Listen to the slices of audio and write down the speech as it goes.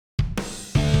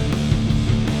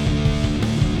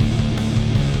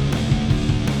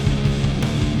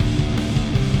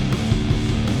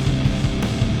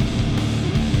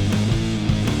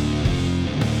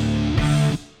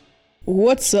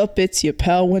What's up, it's your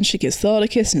pal Wenchicus,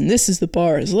 Thoticus, and this is The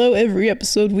Bar is Low. Every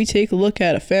episode we take a look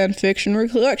at a fanfiction or a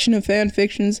collection of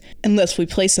fanfictions, unless we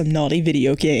play some naughty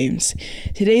video games.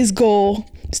 Today's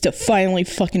goal is to finally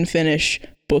fucking finish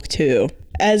Book 2.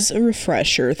 As a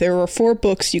refresher, there are 4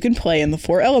 books you can play in the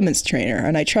 4 Elements Trainer,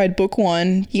 and I tried Book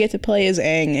 1. You get to play as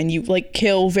Aang, and you,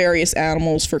 kill various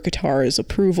animals for Katara's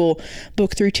approval.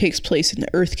 Book 3 takes place in the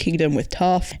Earth Kingdom with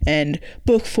Toph, and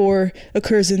Book 4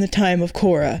 occurs in the time of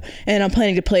Korra, and I'm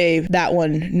planning to play that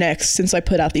one next since I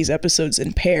put out these episodes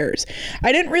in pairs.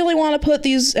 I didn't really want to put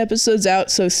these episodes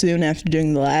out so soon after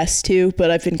doing the last 2,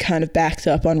 but I've been kind of backed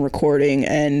up on recording,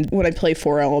 and when I play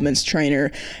 4 Elements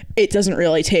Trainer, it doesn't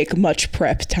really take much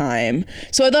prep time.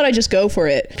 So I thought I'd just go for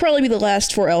it. Probably be the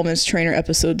last 4 Elements Trainer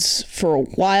episodes for a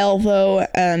while though,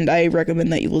 and I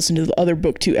recommend that you listen to the other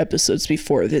Book 2 episodes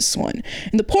before this one.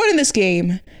 And the point of this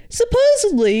game,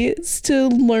 supposedly, is to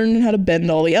learn how to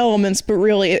bend all the elements, but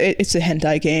really it's a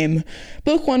hentai game.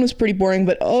 Book 1 was pretty boring,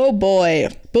 but oh boy.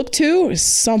 Book 2 is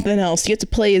something else. You get to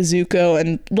play Izuko,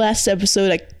 and last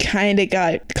episode I kinda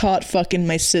got caught fucking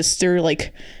my sister,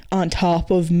 on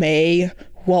top of May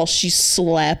while she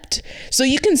slept. So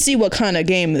you can see what kind of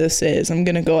game this is. I'm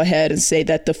gonna go ahead and say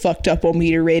that the fucked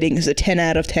up-o-meter rating is a 10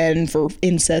 out of 10 for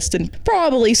incest and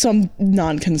probably some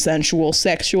non-consensual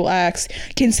sexual acts,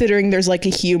 considering there's a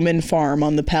human farm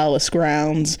on the palace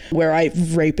grounds where I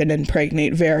rape and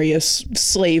impregnate various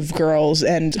slave girls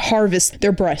and harvest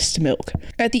their breast milk.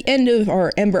 At the end of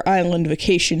our Ember Island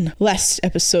vacation last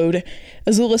episode,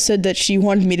 Azula said that she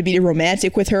wanted me to be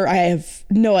romantic with her. I have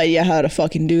no idea how to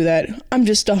fucking do that. I'm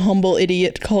just a humble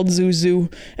idiot called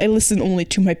Zuzu. I listen only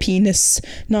to my penis.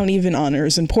 Not even honor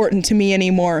is important to me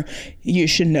anymore. You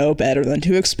should know better than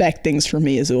to expect things from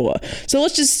me, Azula. So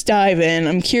let's just dive in.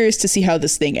 I'm curious to see how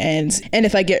this thing ends, and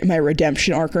if I get my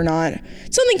redemption arc or not.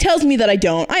 Something tells me that I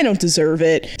don't. I don't deserve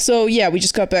it. So yeah, we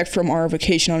just got back from our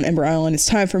vacation on Ember Island. It's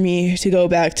time for me to go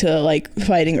back to,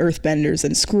 fighting earthbenders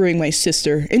and screwing my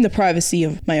sister in the privacy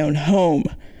of my own home.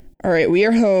 Alright, we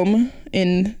are home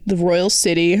in the royal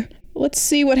city. Let's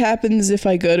see what happens if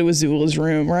I go to Azula's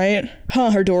room, right?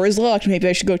 Her door is locked. Maybe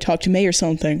I should go talk to May or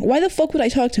something. Why the fuck would I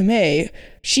talk to May?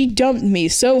 She dumped me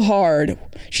so hard.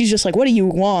 She's just like, what do you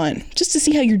want? Just to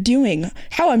see how you're doing.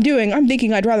 How I'm doing? I'm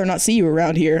thinking I'd rather not see you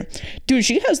around here. Dude,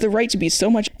 she has the right to be so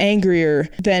much angrier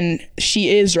than she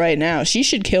is right now. She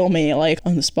should kill me,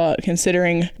 on the spot,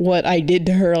 considering what I did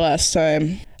to her last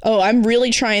time. Oh, I'm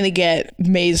really trying to get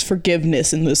May's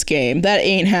forgiveness in this game. That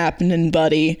ain't happening,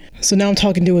 buddy. So now I'm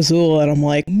talking to Azula, and I'm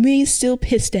like, May's still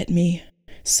pissed at me.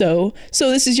 So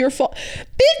this is your fault.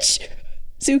 Bitch!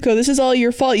 Zuko, this is all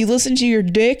your fault. You listened to your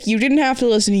dick? You didn't have to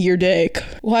listen to your dick.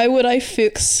 Why would I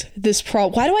fix this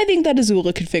problem? Why do I think that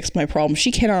Azula could fix my problem?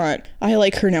 She cannot. I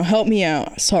like her now. Help me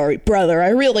out. Sorry, brother. I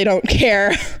really don't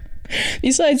care.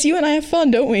 Besides, you and I have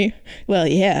fun, don't we? Well,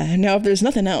 yeah. Now, if there's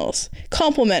nothing else,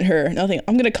 compliment her. Nothing.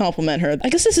 I'm gonna compliment her. I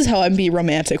guess this is how I'm being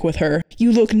romantic with her.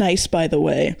 You look nice, by the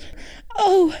way.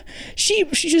 Oh, she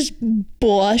just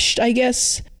blushed, I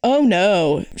guess. Oh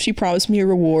no. She promised me a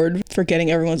reward for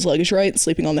getting everyone's luggage right and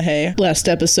sleeping on the hay. Last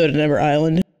episode at Ember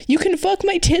Island. You can fuck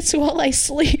my tits while I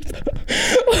sleep.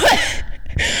 What?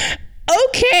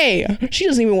 Okay. She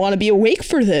doesn't even want to be awake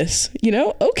for this,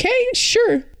 Okay,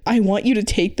 sure. I want you to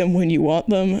take them when you want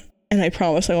them, and I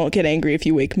promise I won't get angry if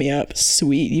you wake me up.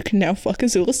 Sweet, you can now fuck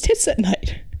Azula's tits at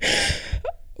night.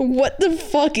 What the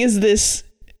fuck is this?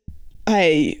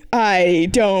 I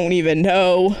don't even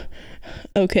know.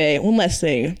 Okay, one last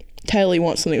thing. TLA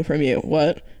wants something from you.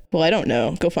 What? Well, I don't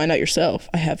know. Go find out yourself.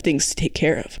 I have things to take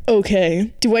care of.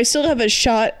 Okay. Do I still have a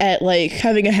shot at,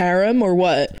 having a harem, or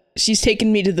what? She's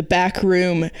taking me to the back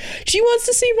room. She wants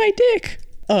to see my dick.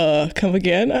 Come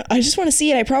again? I just want to see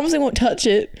it. I promise I won't touch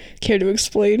it. Care to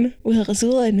explain? Well,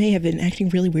 Azula and May have been acting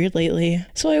really weird lately.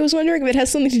 So I was wondering if it has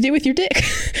something to do with your dick.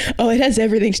 Oh, it has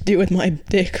everything to do with my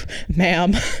dick,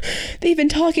 ma'am. They've been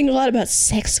talking a lot about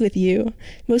sex with you.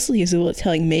 Mostly Azula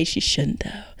telling May she shouldn't,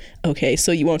 though. Okay,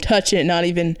 so you won't touch it, not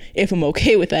even if I'm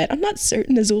okay with that. I'm not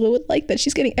certain Azula would like that.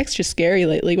 She's getting extra scary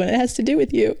lately when it has to do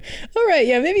with you. Alright,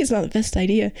 yeah, maybe it's not the best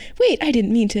idea. Wait, I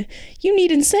didn't mean to. You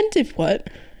need incentive, what?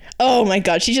 Oh my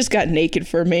god, she just got naked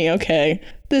for me, okay.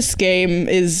 This game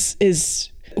is...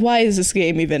 Why is this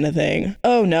game even a thing?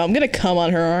 Oh no, I'm gonna come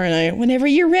on her, aren't I? Whenever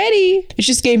you're ready. It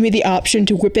just gave me the option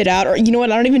to whip it out, or you know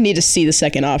what, I don't even need to see the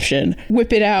second option.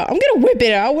 Whip it out. I'm gonna whip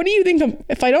it out. What do you think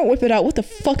if I don't whip it out, what the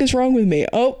fuck is wrong with me?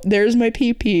 Oh, there's my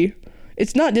pee-pee.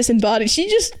 It's not disembodied. She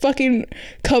just fucking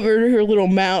covered her little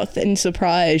mouth in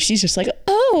surprise. She's just like,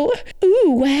 oh,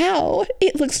 ooh, wow.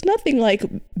 It looks nothing like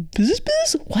bzz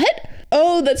bzz. What?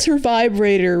 Oh, that's her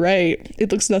vibrator, right.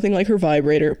 It looks nothing like her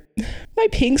vibrator. My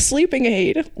pink sleeping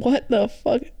aid. What the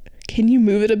fuck? Can you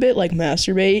move it a bit like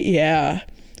masturbate? Yeah.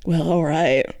 Well,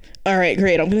 alright. Alright,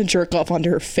 great. I'm gonna jerk off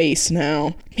onto her face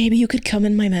now. Maybe you could come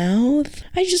in my mouth?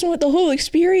 I just want the whole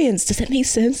experience. Does that make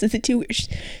sense? Is it too...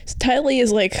 TLA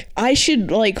is like, I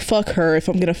should, like, fuck her if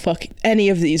I'm gonna fuck any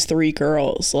of these 3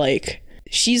 girls. Like,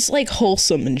 she's, like,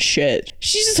 wholesome and shit.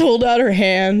 She just hold out her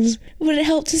hands. Would it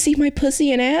help to see my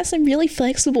pussy and ass? I'm really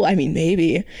flexible. I mean,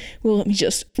 maybe. Well, let me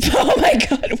just... Oh my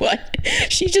god, what?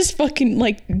 She just fucking,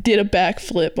 like, did a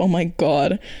backflip. Oh my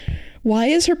god. Why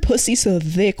is her pussy so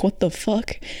thick? What the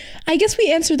fuck? I guess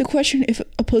we answered the question if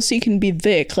a pussy can be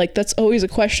thick. Like, that's always a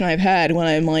question I've had when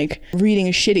I'm, like, reading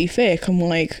a shitty fic. I'm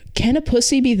like, can a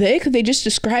pussy be thick? They just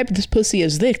described this pussy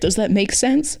as thick. Does that make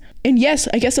sense? And yes,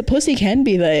 I guess a pussy can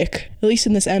be thick, at least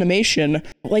in this animation.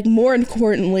 Like, more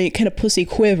importantly, can a pussy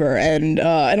quiver? And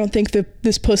I don't think that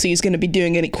this pussy is going to be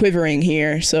doing any quivering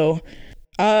here, so...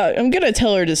 I'm gonna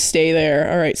tell her to stay there.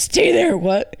 Alright, stay there,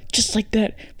 what? Just like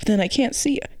that. But then I can't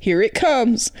see it. Here it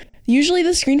comes. Usually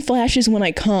the screen flashes when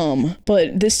I come,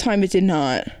 but this time it did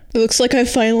not. It looks like I've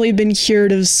finally been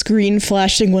cured of screen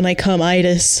flashing when I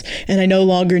come-itis, and I no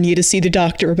longer need to see the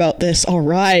doctor about this.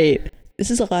 Alright.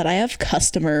 This is a lot. I have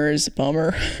customers.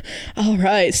 Bummer.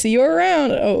 Alright, see you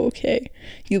around. Oh, okay.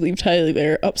 You leave Tylee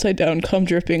there, upside down, cum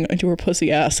dripping into her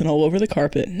pussy ass and all over the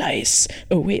carpet. Nice.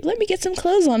 Oh, wait, let me get some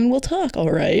clothes on and we'll talk.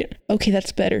 Alright. Okay,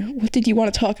 that's better. What did you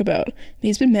want to talk about?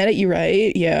 He's been mad at you,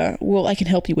 right? Yeah. Well, I can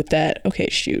help you with that. Okay,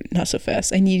 shoot. Not so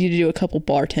fast. I need you to do a couple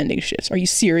bartending shifts. Are you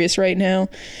serious right now?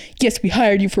 Yes, we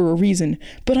hired you for a reason,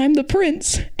 but I'm the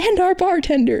prince and our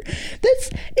bartender. That's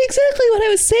exactly what I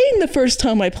was saying the first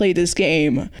time I played this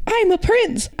game. I'm a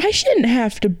prince. I shouldn't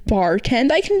have to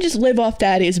bartend. I can just live off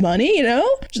daddy's money, you know?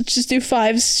 Just do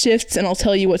 5 shifts and I'll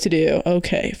tell you what to do.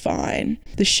 Okay, fine.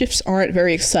 The shifts aren't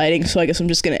very exciting, so I guess I'm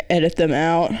just gonna edit them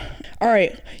out.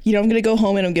 Alright, you know, I'm gonna go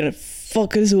home and I'm gonna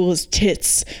fuck Azula's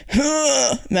tits.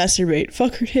 Masturbate.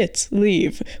 Fuck her tits.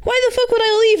 Leave. Why the fuck would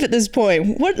I leave at this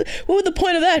point? What would the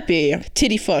point of that be?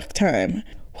 Titty fuck time.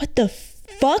 What the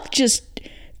fuck?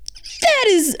 That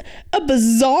is a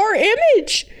bizarre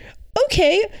image.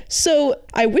 Okay, so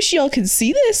I wish y'all could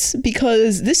see this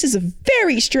because this is a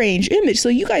very strange image. So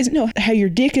you guys know how your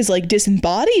dick is like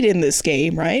disembodied in this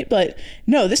game, right? But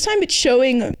no, this time it's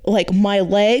showing like my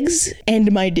legs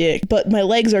and my dick, but my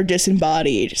legs are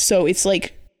disembodied. So it's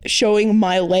like showing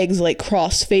my legs like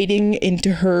crossfading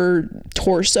into her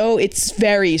torso. It's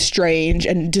very strange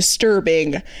and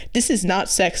disturbing. This is not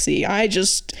sexy. I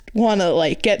just want to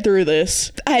like get through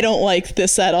this. I don't like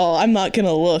this at all. I'm not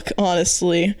gonna look,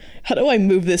 honestly. How do I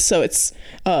move this so it's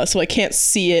so I can't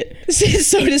see it? This is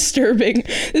so disturbing.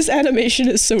 This animation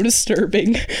is so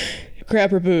disturbing. Grab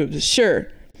her boobs.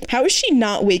 Sure. How is she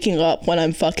not waking up when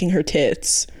I'm fucking her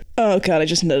tits? Oh god, I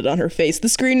just nutted on her face. The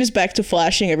screen is back to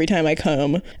flashing every time I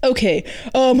come. Okay.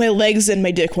 Oh, my legs and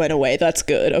my dick went away. That's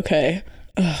good. Okay.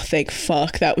 Oh, thank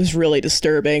fuck. That was really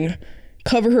disturbing.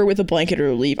 Cover her with a blanket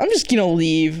or leave. I'm just gonna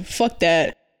leave. Fuck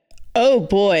that. Oh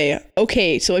boy.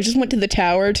 Okay, so I just went to the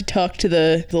tower to talk to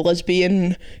the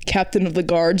lesbian captain of the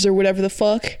guards or whatever the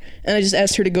fuck, and I just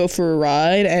asked her to go for a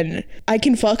ride, and I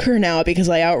can fuck her now because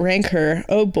I outrank her.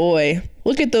 Oh boy.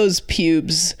 Look at those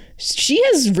pubes. She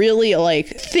has really, like,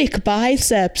 thick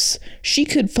biceps. She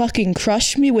could fucking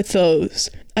crush me with those.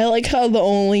 I like how the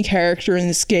only character in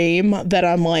this game that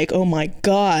I'm like, oh my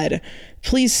god,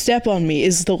 please step on me,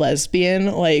 is the lesbian.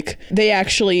 Like, they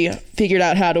actually figured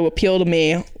out how to appeal to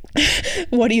me.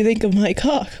 What do you think of my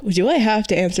cock? Do I have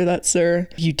to answer that, sir?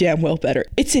 You damn well better.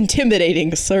 It's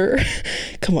intimidating, sir.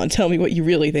 Come on, tell me what you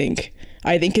really think.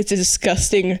 I think it's a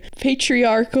disgusting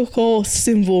patriarchal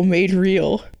symbol made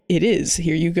real. It is.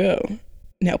 Here you go.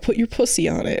 Now put your pussy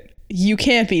on it. You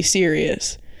can't be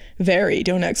serious. Very.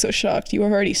 Don't act so shocked. You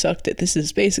already sucked it. This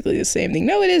is basically the same thing.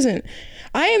 No, it isn't.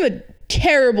 I am a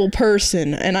terrible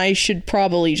person, and I should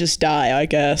probably just die, I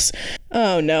guess.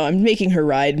 Oh no, I'm making her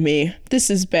ride me. This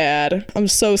is bad. I'm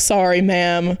so sorry,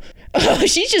 ma'am. Oh,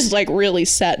 she just like really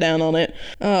sat down on it.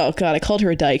 Oh god, I called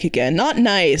her a dyke again. Not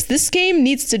nice. This game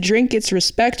needs to drink its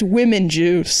respect women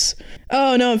juice.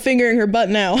 Oh no, I'm fingering her butt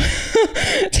now.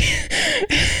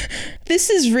 This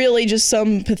is really just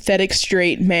some pathetic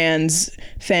straight man's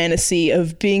fantasy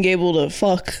of being able to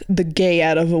fuck the gay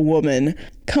out of a woman.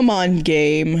 Come on,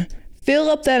 game. Fill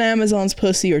up that Amazon's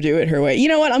pussy or do it her way. You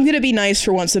know what? I'm gonna be nice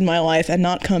for once in my life and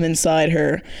not come inside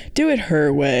her. Do it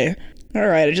her way.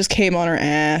 Alright, I just came on her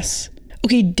ass.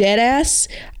 Okay, dead ass.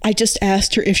 I just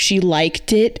asked her if she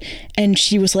liked it, and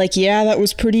she was like, yeah, that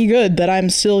was pretty good, but I'm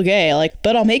still gay. Like,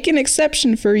 but I'll make an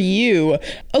exception for you.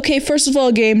 Okay, first of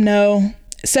all, game, no.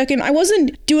 Second, I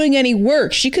wasn't doing any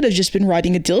work. She could have just been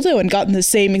riding a dildo and gotten the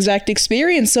same exact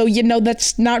experience. So,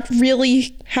 that's not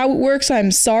really how it works,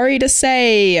 I'm sorry to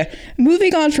say.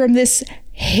 Moving on from this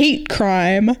hate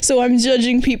crime. So I'm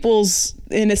judging people's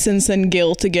innocence and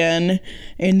guilt again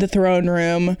in the throne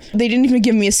room. They didn't even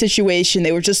give me a situation.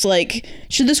 They were just like,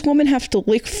 should this woman have to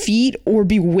lick feet or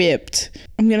be whipped?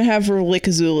 I'm gonna have her lick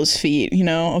Azula's feet,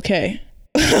 okay.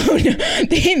 Oh no,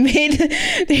 they made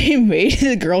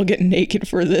the girl get naked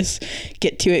for this.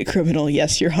 Get to it, criminal.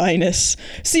 Yes, your highness.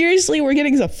 Seriously, we're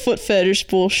getting some foot fetish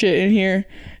bullshit in here.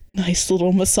 Nice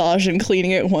little massage and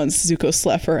cleaning at once. Zuko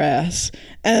slapped her ass.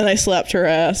 And then I slapped her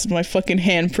ass. My fucking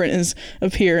handprint is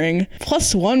appearing.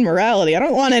 +1 morality. I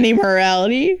don't want any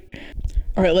morality.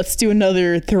 Alright, let's do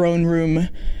another throne room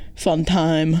fun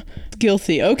time.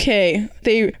 Guilty. Okay.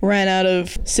 They ran out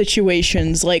of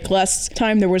situations. Like last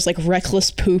time there was like reckless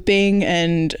pooping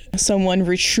and someone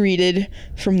retreated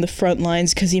from the front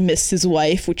lines because he missed his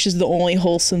wife, which is the only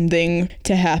wholesome thing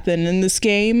to happen in this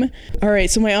game.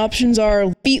 Alright, so my options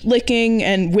are feet licking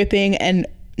and whipping and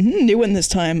new one this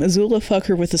time. Azula fuck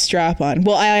her with a strap on.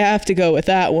 Well, I have to go with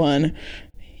that one.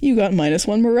 You got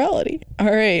 -1 morality.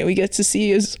 Alright, we get to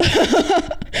see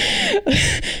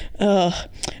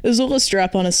Azula's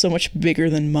strap-on is so much bigger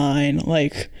than mine.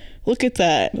 Like, look at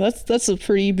that. That's a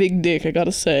pretty big dick, I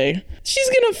gotta say. She's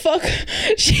gonna fuck.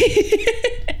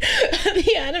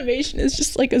 The animation is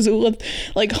just like Azula,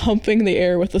 like, humping the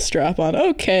air with the strap-on.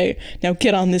 Okay, now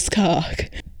get on this cock.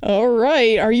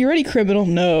 Alright, are you ready, criminal?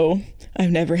 No. I've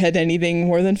never had anything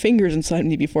more than fingers inside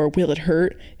me before. Will it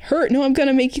hurt? Hurt? No, I'm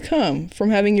gonna make you come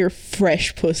from having your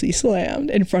fresh pussy slammed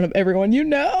in front of everyone you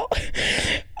know.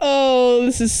 Oh,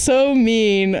 this is so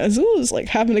mean. Azula's like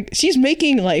she's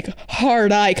making like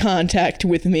hard eye contact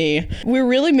with me. We're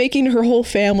really making her whole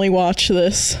family watch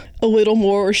this. A little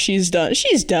more or she's done.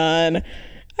 She's done.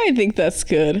 I think that's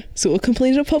good. Azula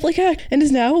completed a public act and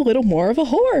is now a little more of a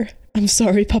whore. I'm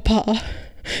sorry, Papa.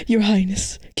 Your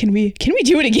Highness, can we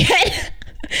do it again?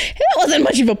 That wasn't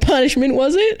much of a punishment,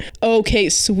 was it? Okay,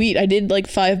 sweet. I did like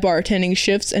 5 bartending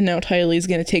shifts and now Tylee's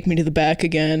gonna take me to the back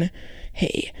again.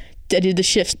 Hey, I did the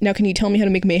shifts. Now can you tell me how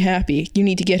to make May happy? You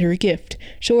need to get her a gift.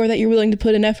 Show her that you're willing to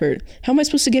put in effort. How am I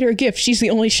supposed to get her a gift? She's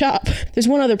the only shop. There's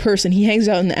one other person. He hangs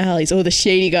out in the alleys. Oh, the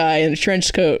shady guy in the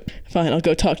trench coat. Fine, I'll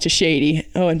go talk to Shady.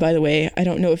 Oh, and by the way, I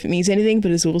don't know if it means anything,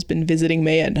 but Azula's been visiting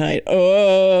May at night.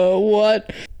 Oh,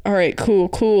 what? Alright,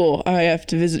 cool. I have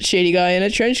to visit Shady Guy in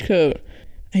a trench coat.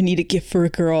 I need a gift for a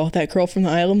girl. That girl from the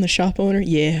island, the shop owner?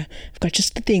 Yeah, I've got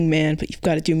just the thing, man, but you've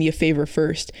got to do me a favor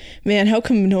first. Man, how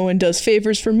come no one does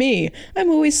favors for me?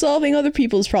 I'm always solving other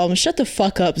people's problems. Shut the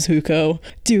fuck up, Zuko.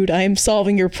 Dude, I am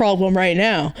solving your problem right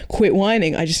now. Quit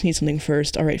whining. I just need something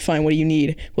first. Alright, fine, what do you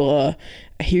need? Well,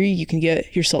 I hear you can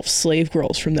get yourself slave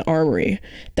girls from the armory.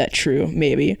 That true,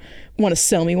 maybe. Want to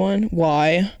sell me one?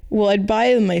 Why? Well, I'd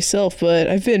buy them myself, but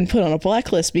I've been put on a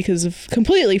blacklist because of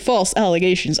completely false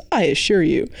allegations, I assure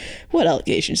you. What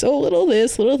allegations? Oh, little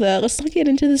this, little that. Let's not get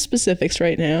into the specifics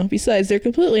right now. Besides, they're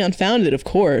completely unfounded, of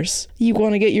course. You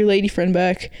want to get your lady friend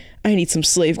back? I need some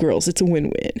slave girls. It's a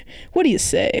win-win. What do you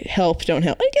say? Help, don't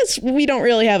help? I guess we don't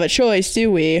really have a choice,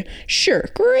 do we? Sure,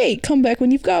 great. Come back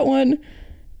when you've got one.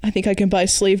 I think I can buy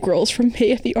slave girls from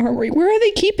May at the armory. Where are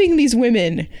they keeping these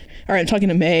women? All right, I'm talking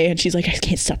to May, and she's like, I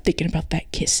can't stop thinking about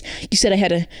that kiss. You said I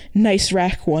had a nice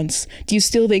rack once. Do you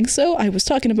still think so? I was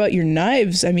talking about your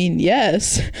knives. I mean,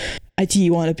 yes. Do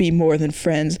you want to be more than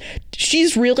friends?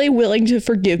 She's really willing to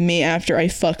forgive me after I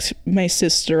fucked my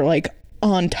sister, like,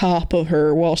 on top of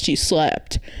her while she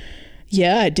slept.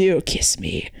 Yeah, I do. Kiss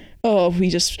me. Oh, we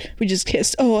just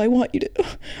kissed. Oh, I want you to.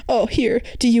 Oh, here.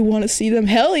 Do you want to see them?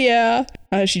 Hell yeah.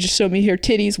 She just showed me her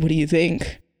titties. What do you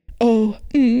think? Oh,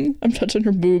 I'm touching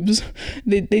her boobs.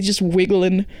 They just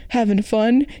wiggling, having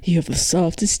fun. You have the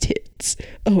softest tits.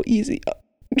 Oh, easy.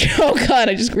 Oh God,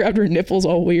 I just grabbed her nipples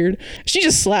all weird. She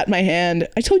just slapped my hand.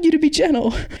 I told you to be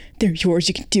gentle. They're yours.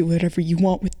 You can do whatever you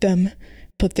want with them.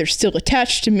 But they're still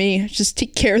attached to me. Just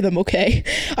take care of them, okay?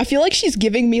 I feel like she's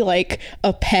giving me like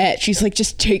a pet. She's like,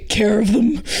 just take care of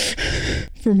them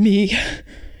for me.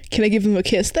 Can I give them a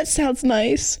kiss? That sounds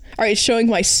nice. All right, showing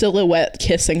my silhouette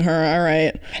kissing her. All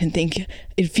right. I didn't think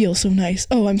it'd feel so nice.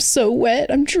 Oh, I'm so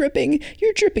wet. I'm dripping.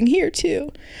 You're dripping here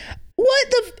too. What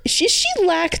the? Is she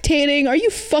lactating? Are you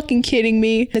fucking kidding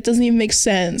me? That doesn't even make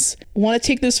sense. Want to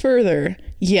take this further?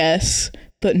 Yes,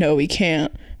 but no, we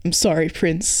can't. I'm sorry,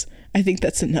 Prince. I think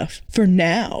that's enough for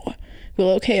now.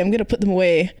 Well, okay, I'm gonna put them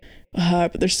away.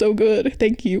 But they're so good.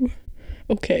 Thank you.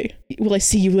 Okay. Will I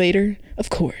see you later? Of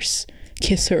course.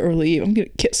 Kiss her or leave. I'm gonna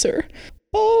kiss her.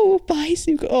 Oh, bye,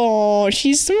 Zuko. Oh,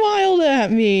 she smiled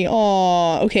at me.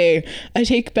 Oh, okay. I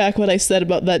take back what I said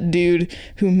about that dude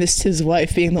who missed his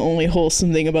wife being the only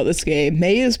wholesome thing about this game.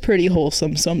 May is pretty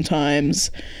wholesome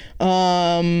sometimes.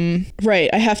 Right,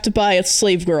 I have to buy a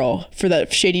slave girl for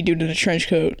that shady dude in a trench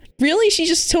coat. Really? She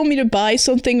just told me to buy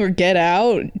something or get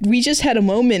out? We just had a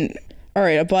moment.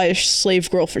 Alright, I'll buy a slave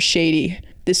girl for Shady.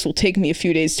 This will take me a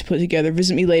few days to put together.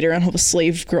 Visit me later and I'll have a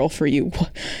slave girl for you.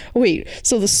 Wait,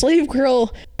 so the slave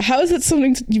girl, how is that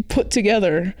something you put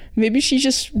together? Maybe she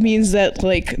just means that,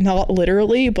 like, not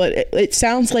literally, but it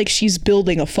sounds like she's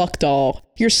building a fuck doll.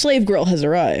 Your slave girl has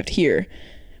arrived. Here.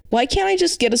 Why can't I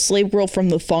just get a slave girl from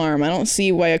the farm? I don't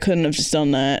see why I couldn't have just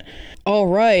done that. All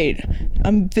right,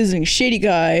 I'm visiting Shady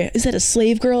Guy. Is that a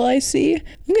slave girl I see?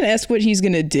 I'm gonna ask what he's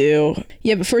gonna do.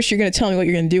 Yeah, but first you're gonna tell me what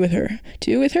you're gonna do with her.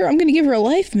 Do with her? I'm gonna give her a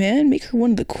life, man. Make her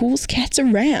one of the coolest cats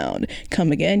around.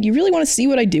 Come again. You really want to see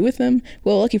what I do with them?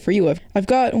 Well, lucky for you, I've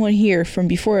got one here from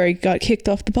before I got kicked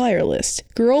off the buyer list.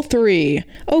 Girl 3.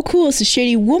 Oh, cool. It's a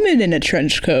shady woman in a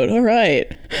trench coat. All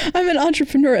right. I'm an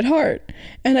entrepreneur at heart,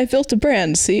 and I built a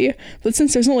brand, see? But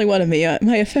since there's only one of me,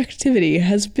 my effectivity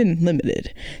has been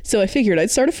limited. So I figured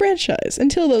I'd start a franchise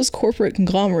until those corporate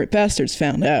conglomerate bastards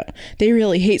found out. They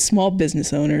really hate small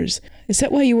business owners. Is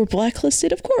that why you were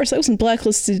blacklisted? Of course, I wasn't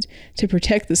blacklisted to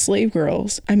protect the slave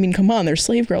girls. I mean, come on, they're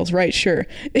slave girls, right? Sure.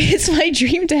 It's my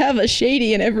dream to have a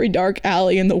shady in every dark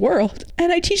alley in the world.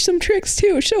 And I teach them tricks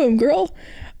too. Show them, girl.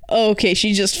 Okay,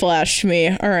 she just flashed me.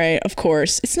 Alright, of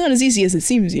course. It's not as easy as it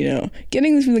seems, you know.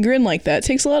 Getting them from the grin like that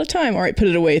takes a lot of time. Alright, put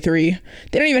it away, 3.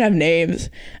 They don't even have names.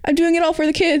 I'm doing it all for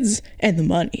the kids. And the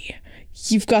money.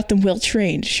 You've got them well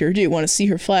trained. Sure do. Want to see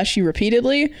her flash you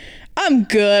repeatedly? I'm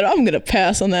good. I'm gonna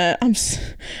pass on that.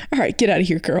 Alright, get out of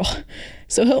here, girl.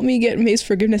 So help me get May's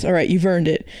forgiveness. Alright, you've earned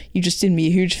it. You just did me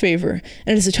a huge favor.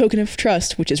 And as a token of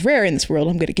trust, which is rare in this world,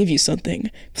 I'm gonna give you something.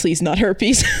 Please, not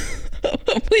herpes.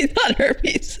 Please, not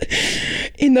herpes.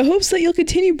 In the hopes that you'll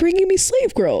continue bringing me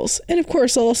slave girls. And of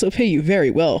course, I'll also pay you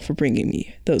very well for bringing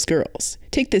me those girls.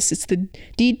 Take this, it's the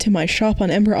deed to my shop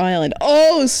on Ember Island.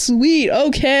 Oh, sweet,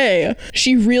 okay.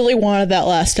 She really wanted that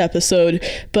last episode,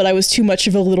 but I was too much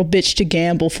of a little bitch to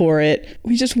gamble for it.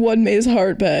 We just won May's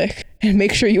heart back. And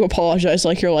make sure you apologize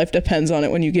like your life depends on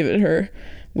it when you give it her.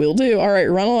 Will do. All right,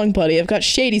 run along, buddy. I've got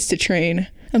shadies to train.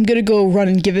 I'm gonna go run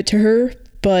and give it to her,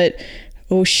 but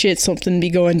oh shit, something be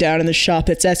going down in the shop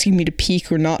that's asking me to peek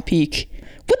or not peek.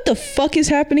 What the fuck is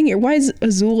happening here? Why is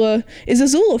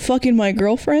Azula fucking my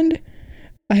girlfriend?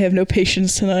 I have no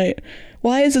patience tonight.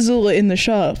 Why is Azula in the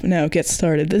shop? Now get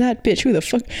started. That bitch, who the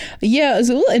fuck? Yeah,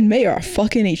 Azula and May are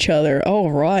fucking each other.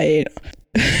 All right.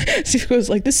 Zuko's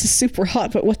like, this is super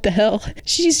hot, but what the hell?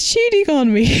 She's cheating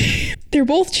on me. They're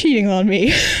both cheating on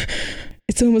me.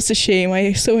 It's almost a shame.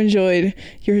 I so enjoyed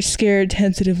your scared,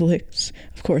 tentative licks.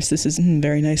 Of course, this is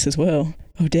very nice as well.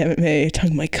 Oh, damn it, May.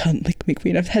 Tongue my cunt, lick me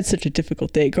queen. I've had such a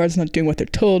difficult day. Guards not doing what they're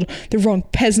told. The wrong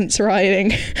peasants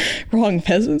rioting. Wrong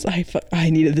peasants? I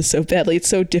needed this so badly. It's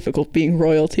so difficult being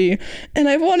royalty. And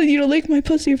I've wanted you to lick my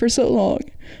pussy for so long.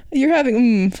 You're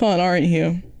having fun, aren't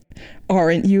you?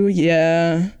 Aren't you?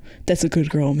 Yeah. That's a good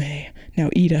girl, May. Now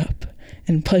eat up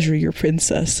and pleasure your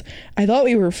princess. I thought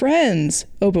we were friends.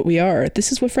 Oh, but we are.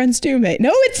 This is what friends do, May.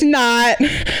 No, it's not.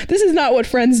 This is not what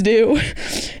friends do.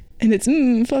 And it's,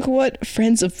 fuck what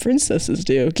friends of princesses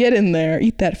do. Get in there.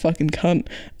 Eat that fucking cunt.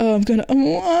 Oh, I'm gonna,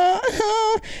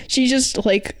 she just,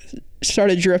 like,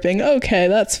 started dripping. Okay,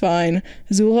 that's fine.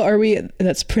 Azula,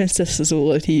 that's Princess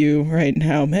Azula to you right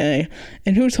now, May.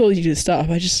 And who told you to stop?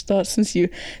 I just thought since you,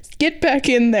 get back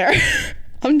in there.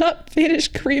 I'm not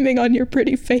finished creaming on your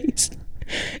pretty face.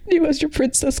 Do as your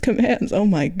princess commands. Oh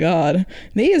my god.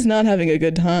 May is not having a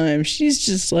good time. She's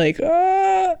just like,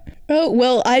 Oh,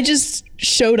 well, I just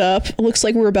showed up. Looks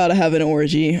like we're about to have an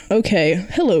orgy. Okay.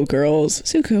 Hello, girls.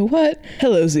 Zuko, what?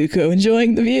 Hello, Zuko.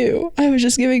 Enjoying the view. I was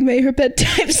just giving May her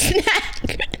bedtime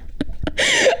snack.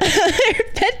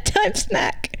 Her bedtime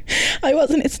snack. I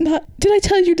wasn't, it's not. Did I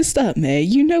tell you to stop, May?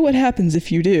 You know what happens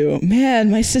if you do. Man,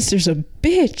 my sister's a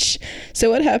bitch. So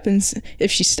what happens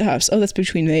if she stops? Oh, that's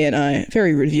between May and I.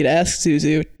 Very rude of you to ask,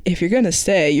 Zuzu. If you're gonna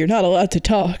stay, you're not allowed to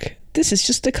talk. This is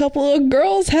just a couple of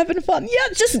girls having fun.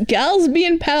 Yeah, just gals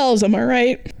being pals, am I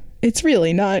right? It's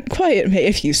really not. Quiet, May,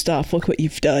 if you stop. Look what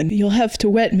you've done. You'll have to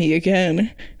wet me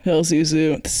again. Well,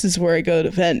 Zuzu, this is where I go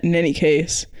to vent in any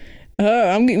case.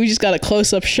 We just got a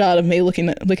close-up shot of May looking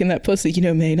that pussy. You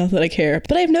know, May, not that I care.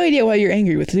 But I have no idea why you're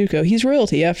angry with Zuko. He's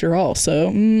royalty after all, so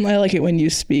I like it when you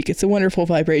speak. It's a wonderful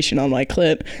vibration on my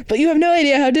clit. But you have no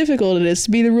idea how difficult it is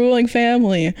to be the ruling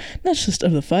family. Not just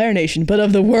of the Fire Nation, but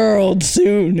of the world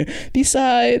soon.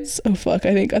 Besides, oh fuck,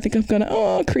 I think I'm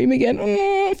gonna, cream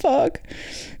again. Fuck.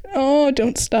 Oh,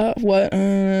 don't stop. What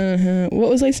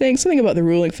was I saying? Something about the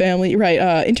ruling family.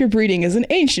 Right, interbreeding is an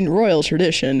ancient royal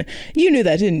tradition. You knew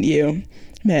that, didn't you?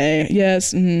 May,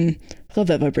 yes, love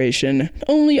that vibration.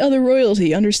 Only other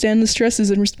royalty understand the stresses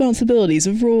and responsibilities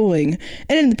of ruling,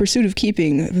 and in the pursuit of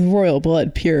keeping the royal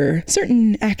blood pure,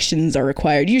 certain actions are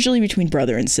required, usually between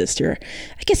brother and sister.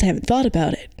 I guess I haven't thought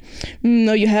about it.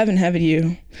 No, you haven't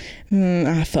you?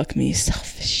 Fuck me,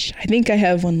 selfish. I think I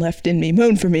have one left in me.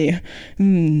 Moan for me.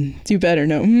 Do better,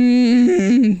 no.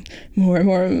 More.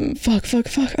 Fuck.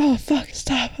 Oh, fuck,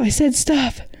 stop. I said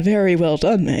stop. Very well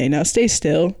done, May. Now stay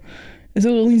still.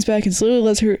 Azula leans back and slowly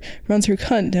runs her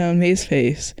cunt down May's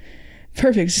face.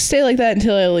 Perfect. Just stay like that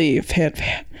until I leave. Pant.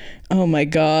 Oh my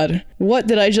god. What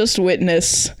did I just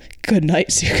witness? Good night,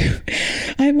 Zuko.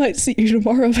 I might see you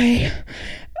tomorrow, May.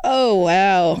 Oh,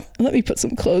 wow. Let me put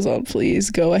some clothes on,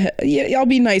 please. Go ahead. Yeah, I'll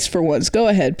be nice for once. Go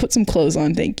ahead. Put some clothes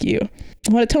on. Thank you.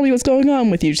 Want to tell me what's going on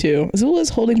with you two? Azula's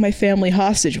holding my family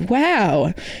hostage.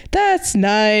 Wow. That's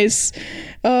nice.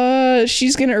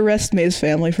 She's gonna arrest May's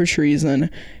family for treason.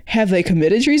 Have they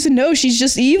committed treason? No, she's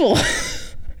just evil.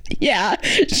 Yeah,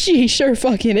 she sure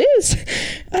fucking is.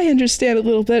 I understand a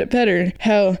little bit better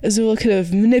how Azula could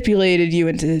have manipulated you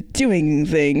into doing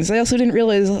things. I also didn't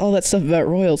realize all that stuff about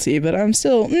royalty, but I'm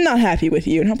still not happy with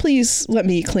you. Now please let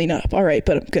me clean up. All right,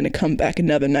 but I'm gonna come back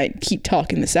another night and keep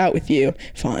talking this out with you.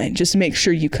 Fine, just make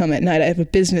sure you come at night. I have a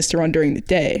business to run during the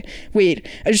day. Wait,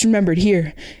 I just remembered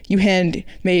here. You hand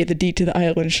May the deed to the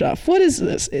island shop. What is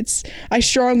this? I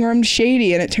strong-armed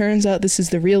Shady, and it turns out this is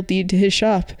the real deed to his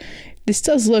shop. This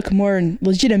does look more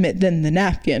legitimate than the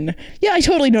napkin. Yeah, I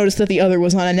totally noticed that the other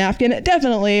was on a napkin.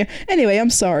 Definitely. Anyway,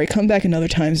 I'm sorry. Come back another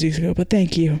time, Zuko, but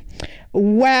thank you.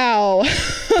 Wow.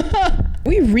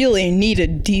 We really need to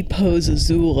depose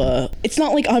Azula. It's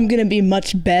not like I'm gonna be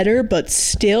much better, but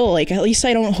still, like, at least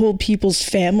I don't hold people's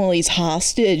families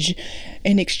hostage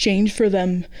in exchange for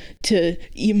them to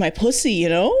eat my pussy, you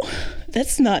know?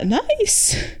 That's not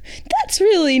nice. That's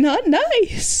really not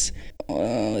nice.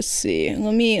 Let's see.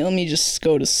 Let me just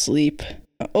go to sleep.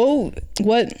 Oh,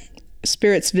 what?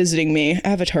 Spirit's visiting me.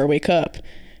 Avatar, wake up.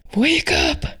 Wake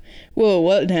up! Whoa,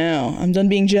 what now? I'm done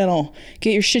being gentle.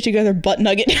 Get your shit together, butt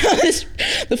nugget.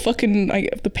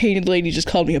 The painted lady just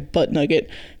called me a butt nugget.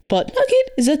 Butt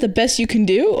nugget? Is that the best you can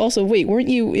do? Also, wait, weren't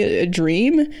you a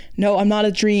dream? No, I'm not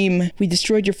a dream. We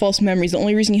destroyed your false memories. The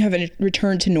only reason you haven't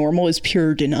returned to normal is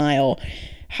pure denial.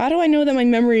 How do I know that my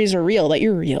memories are real, that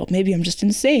you're real? Maybe I'm just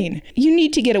insane. You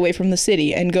need to get away from the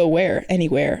city and go where?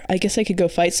 Anywhere. I guess I could go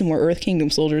fight some more Earth Kingdom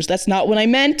soldiers. That's not what I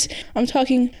meant. I'm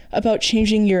talking about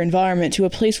changing your environment to a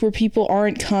place where people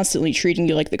aren't constantly treating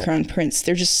you like the crown prince.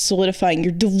 They're just solidifying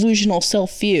your delusional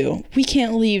self-view. We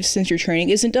can't leave since your training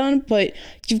isn't done, but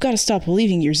you've got to stop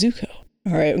believing you're Zuko.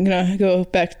 Alright, I'm gonna go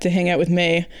back to hang out with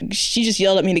May. She just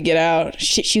yelled at me to get out.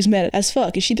 Shit, she was mad as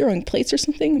fuck. Is she throwing plates or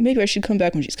something? Maybe I should come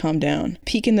back when she's calmed down.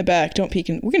 Peek in the back. Don't peek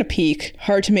in. We're gonna peek.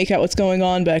 Hard to make out what's going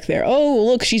on back there. Oh,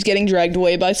 look, she's getting dragged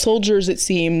away by soldiers, it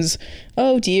seems.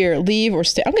 Oh dear, leave or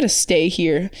stay. I'm gonna stay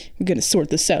here. We're gonna sort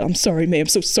this out. I'm sorry, May. I'm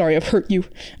so sorry I've hurt you.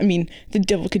 I mean, the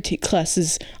devil could take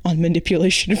classes on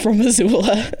manipulation from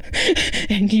Azula.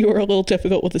 And you were a little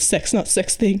difficult with the sex, not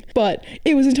sex thing. But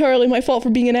it was entirely my fault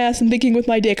for being an ass and thinking with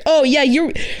my dick. Oh yeah,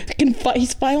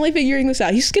 he's finally figuring this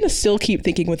out. He's gonna still keep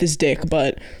thinking with his dick,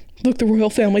 but look, the royal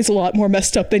family's a lot more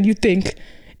messed up than you think.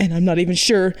 And I'm not even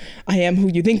sure I am who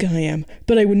you think I am,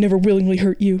 but I would never willingly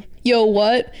hurt you. Yo,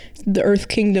 what? The Earth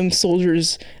Kingdom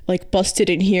soldiers, busted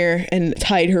in here and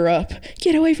tied her up.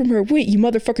 Get away from her. Wait, you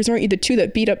motherfuckers, aren't you the two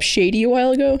that beat up Shady a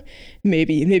while ago?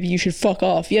 Maybe you should fuck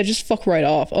off. Yeah, just fuck right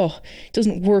off. Oh, it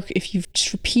doesn't work if you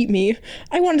just repeat me.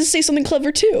 I wanted to say something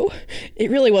clever too.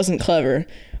 It really wasn't clever.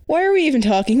 Why are we even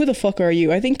talking? Who the fuck are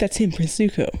you? I think that's him, Prince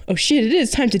Zuko. Oh shit, it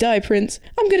is time to die, Prince.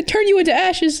 I'm gonna turn you into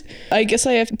ashes. I guess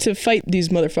I have to fight these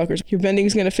motherfuckers. Your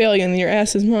bending's gonna fail you and your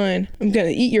ass is mine. I'm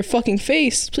gonna eat your fucking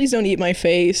face. Please don't eat my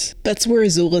face. That's where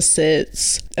Azula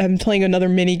sits. I'm playing another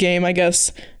mini game, I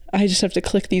guess. I just have to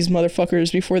click these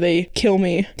motherfuckers before they kill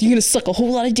me. You're gonna suck a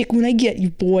whole lot of dick when I get you,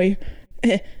 boy.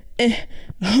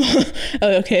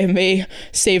 Okay, May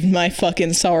saved my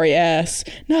fucking sorry ass.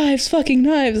 Knives, fucking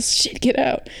knives. Shit, get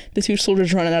out. The two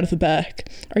soldiers running out of the back.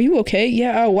 Are you okay?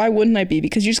 Yeah, why wouldn't I be?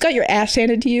 Because you just got your ass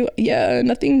handed to you? Yeah,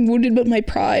 nothing wounded but my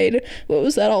pride. What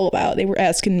was that all about? They were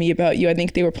asking me about you. I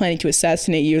think they were planning to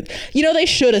assassinate you. You know, they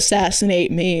should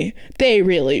assassinate me. They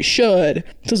really should.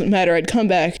 Doesn't matter, I'd come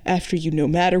back after you no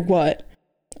matter what.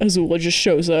 Azula just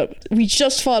shows up. We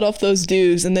just fought off those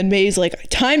dudes, and then May's like,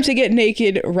 time to get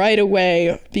naked right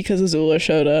away because Azula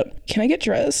showed up. Can I get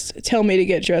dressed? Tell May to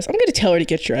get dressed. I'm gonna tell her to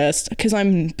get dressed because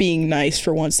I'm being nice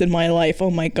for once in my life.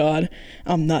 Oh my god.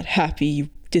 I'm not happy you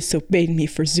disobeyed me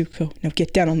for Zuko. Now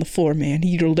get down on the floor, man. I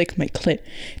need you to lick my clit.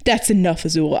 That's enough,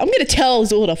 Azula. I'm gonna tell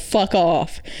Azula to fuck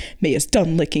off. May is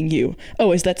done licking you.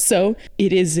 Oh, is that so?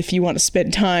 It is if you want to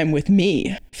spend time with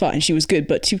me. Fine, she was good,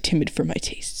 but too timid for my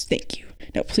tastes. Thank you.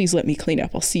 Now please let me clean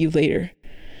up. I'll see you later.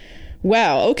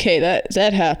 Wow, okay,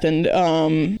 that happened.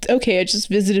 Okay, I just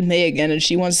visited May again and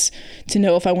she wants to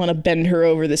know if I want to bend her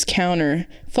over this counter.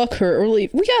 Fuck her, or we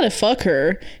gotta fuck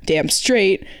her. Damn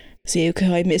straight.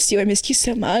 Zuko, I missed you. I missed you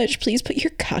so much. Please put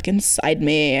your cock inside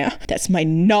me. That's my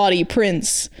naughty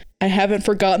prince. I haven't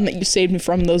forgotten that you saved me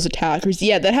from those attackers.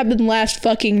 Yeah, that happened last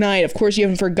fucking night. Of course you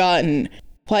haven't forgotten.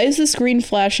 Why is the screen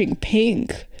flashing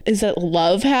pink? Is that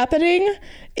love happening?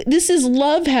 This is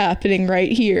love happening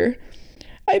right here.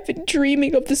 I've been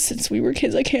dreaming of this since we were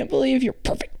kids. I can't believe your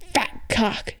perfect fat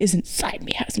cock is inside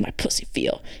me. How does my pussy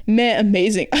feel? Meh,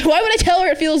 amazing. Why would I tell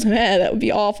her it feels meh? That would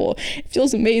be awful. It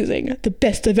feels amazing. The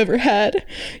best I've ever had.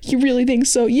 You really think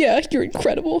so? Yeah, you're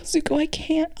incredible. Zuko,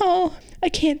 I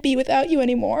can't be without you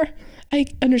anymore. I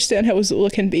understand how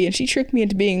Azula can be, and she tricked me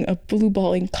into being a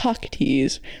blue-balling cock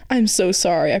tease. I'm so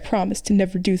sorry. I promise to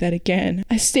never do that again.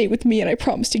 Stay with me, and I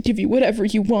promise to give you whatever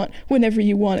you want, whenever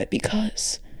you want it,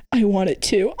 because I want it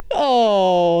too.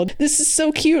 Oh, this is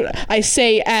so cute. I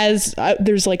say as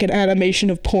there's like an animation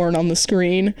of porn on the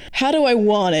screen. How do I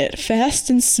want it? Fast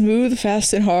and smooth,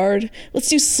 fast and hard? Let's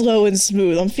do slow and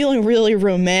smooth. I'm feeling really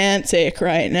romantic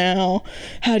right now.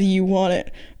 How do you want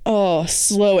it? Oh,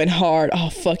 slow and hard. Oh,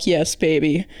 fuck yes,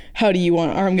 baby. How do you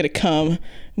want it? Or I'm gonna come.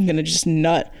 I'm gonna just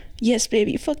nut. Yes,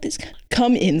 baby, fuck this.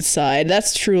 Come inside.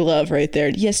 That's true love right there.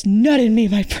 Yes, nut in me,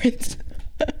 my prince.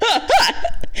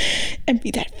 And be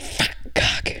that fat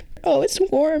cock. Oh, it's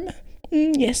warm.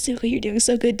 Yes, Zuko, you're doing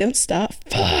so good. Don't stop.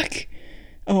 Fuck.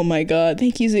 Oh my god.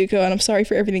 Thank you, Zuko, and I'm sorry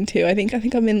for everything too. I think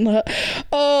I'm in love.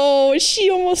 Oh, she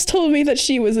almost told me that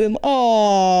she was in.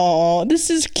 Oh, this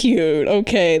is cute.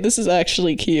 Okay, this is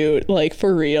actually cute. Like,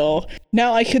 for real.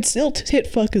 Now I could still hit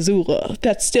fuck Azula.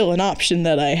 That's still an option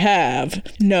that I have.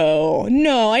 No,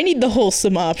 I need the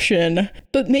wholesome option.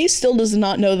 But May still does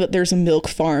not know that there's a milk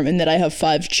farm and that I have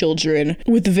 5 children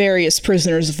with various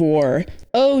prisoners of war.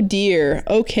 Oh dear.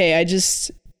 Okay, I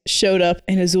just showed up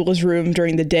in Azula's room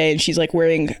during the day and she's like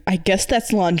wearing, I guess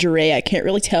that's lingerie. I can't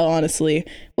really tell, honestly.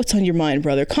 What's on your mind,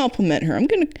 brother? Compliment her. I'm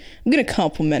gonna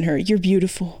compliment her. You're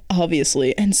beautiful,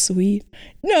 obviously, and sweet.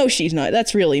 No, she's not.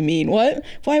 That's really mean. What?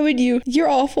 Why would you? You're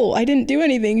awful. I didn't do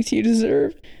anything to you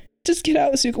deserve. Just get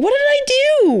out, Zuko. What did I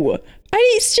do?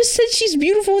 I just said she's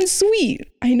beautiful and sweet.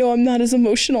 I know I'm not as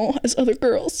emotional as other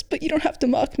girls, but you don't have to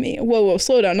mock me. Whoa,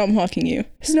 slow down. I'm mocking you.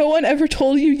 Has no one ever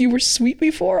told you you were sweet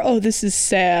before? Oh, this is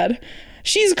sad.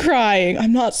 She's crying.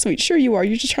 I'm not sweet. Sure you are.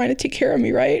 You're just trying to take care of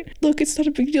me, right? Look, it's not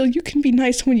a big deal. You can be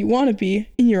nice when you want to be,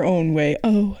 in your own way.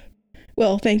 Oh.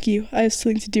 Well, thank you. I have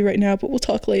something to do right now, but we'll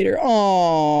talk later.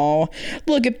 Aww.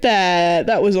 Look at that.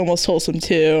 That was almost wholesome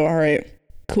too. All right.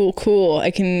 Cool.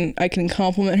 I can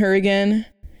compliment her again.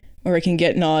 Or I can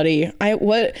get naughty.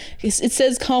 It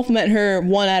says compliment her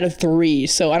 1 out of 3,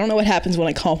 so I don't know what happens when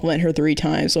I compliment her 3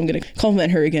 times, so I'm gonna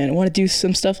compliment her again. I want to do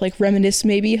some stuff like reminisce,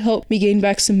 maybe help me gain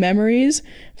back some memories.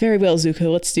 Very well,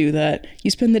 Zuko, let's do that.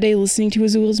 You spend the day listening to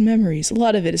Azula's memories. A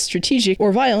lot of it is strategic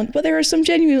or violent, but there are some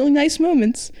genuinely nice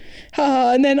moments.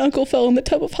 Haha, and then Uncle fell in the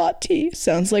tub of hot tea.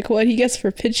 Sounds like what he gets for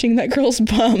pinching that girl's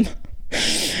bum.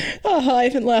 I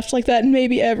haven't laughed like that in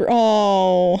maybe ever.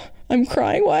 Oh, I'm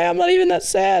crying. Why? I'm not even that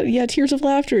sad. Yeah, tears of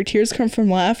laughter. Tears come from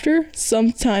laughter.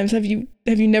 Sometimes. Have you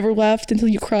never laughed until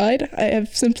you cried? I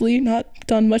have simply not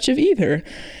done much of either.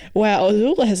 Wow,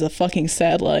 Azula has a fucking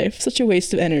sad life. Such a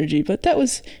waste of energy, but that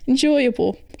was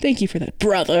enjoyable. Thank you for that,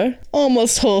 brother.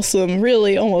 Almost wholesome.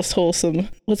 Really, almost wholesome.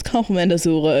 Let's compliment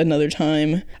Azula another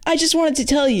time. I just wanted to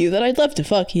tell you that I'd love to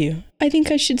fuck you. I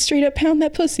think I should straight up pound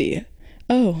that pussy.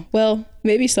 Oh, well,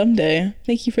 maybe someday.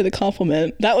 Thank you for the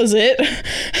compliment. That was it.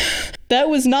 That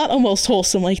was not almost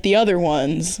wholesome like the other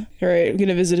ones. All right, I'm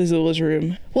gonna visit Azula's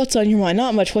room. What's on your mind?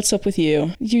 Not much. What's up with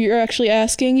you? You're actually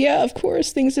asking? Yeah, of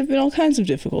course. Things have been all kinds of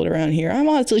difficult around here. I'm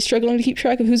honestly struggling to keep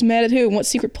track of who's mad at who and what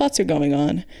secret plots are going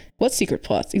on. What secret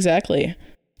plots? Exactly.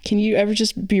 Can you ever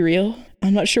just be real?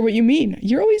 I'm not sure what you mean.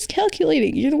 You're always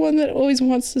calculating. You're the one that always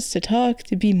wants us to talk,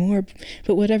 to be more.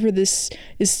 But whatever this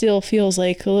is still feels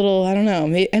like a little, I don't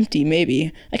know, empty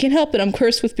maybe. I can't help it. I'm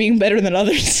cursed with being better than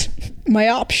others. My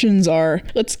options are,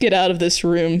 let's get out of this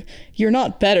room. You're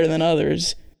not better than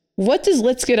others. What does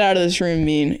let's get out of this room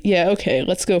mean? Yeah, okay,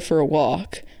 let's go for a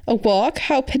walk. A walk?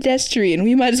 How pedestrian.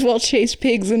 We might as well chase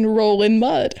pigs and roll in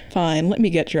mud. Fine, let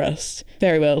me get dressed.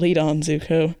 Very well, lead on,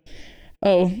 Zuko.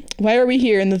 Oh, why are we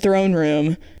here in the throne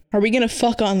room? Are we gonna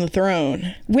fuck on the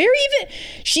throne? Where even?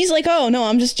 She's like, oh no,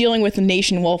 I'm just dealing with the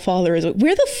nation while father is.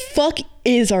 Where the fuck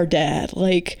is our dad?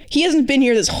 Like, he hasn't been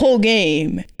here this whole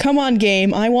game. Come on,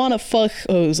 game. I wanna fuck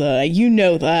Oza. You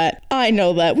know that. I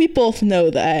know that. We both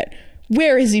know that.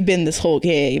 Where has he been this whole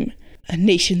game? A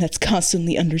nation that's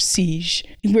constantly under siege,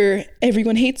 where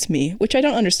everyone hates me, which I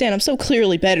don't understand. I'm so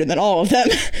clearly better than all of them.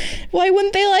 Why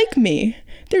wouldn't they like me?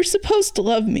 They're supposed to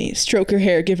love me. Stroke her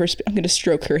hair, give her I'm gonna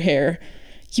stroke her hair.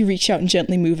 You reach out and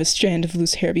gently move a strand of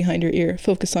loose hair behind her ear.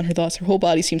 Focus on her thoughts. Her whole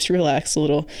body seems to relax a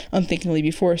little, unthinkingly,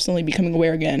 before suddenly becoming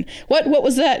aware again. What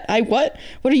was that? What?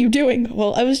 What are you doing?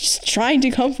 Well, I was just trying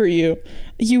to comfort you.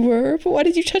 You were? But why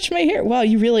did you touch my hair? Wow,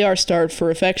 you really are starved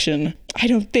for affection. I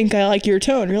don't think I like your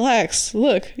tone. Relax.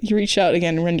 Look. You reach out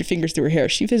again and run your fingers through her hair.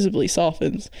 She visibly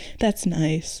softens. That's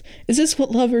nice. Is this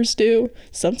what lovers do?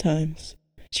 Sometimes.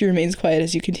 She remains quiet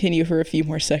as you continue for a few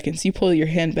more seconds. You pull your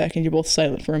hand back and you're both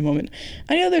silent for a moment.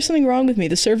 I know there's something wrong with me.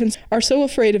 The servants are so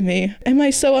afraid of me. Am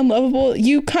I so unlovable?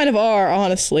 You kind of are,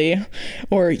 honestly.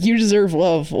 Or you deserve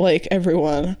love, like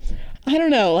everyone. I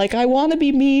don't know, like, I want to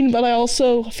be mean, but I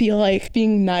also feel like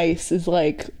being nice is,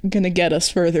 like, gonna get us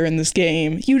further in this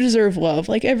game. You deserve love,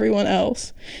 like everyone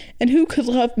else. And who could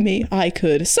love me? I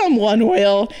could. Someone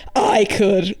will. I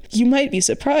could. You might be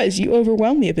surprised. You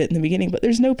overwhelmed me a bit in the beginning, but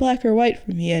there's no black or white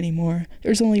for me anymore.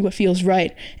 There's only what feels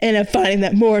right. And I'm finding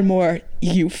that more and more,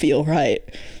 you feel right.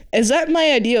 Is that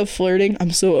my idea of flirting?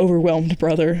 I'm so overwhelmed,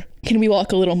 brother. Can we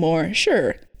walk a little more?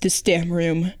 Sure. This damn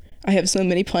room. I have so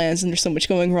many plans and there's so much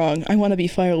going wrong. I want to be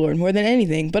Fire Lord more than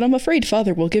anything, but I'm afraid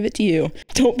Father will give it to you.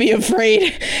 Don't be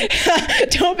afraid.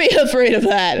 Don't be afraid of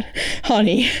that,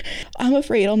 honey. I'm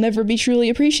afraid I'll never be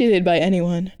truly appreciated by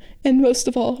anyone. And most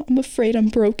of all, I'm afraid I'm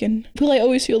broken. Will I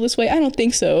always feel this way? I don't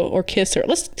think so. Or kiss her.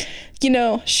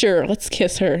 Sure, let's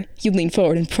kiss her. You lean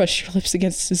forward and brush your lips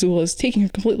against Azula's, taking her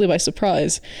completely by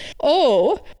surprise.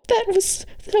 Oh, that was...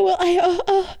 Well,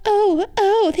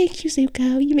 thank you,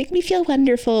 Zuko. You make me feel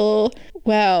wonderful.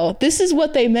 Wow, this is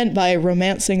what they meant by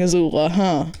romancing Azula,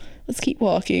 huh? Let's keep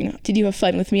walking. Did you have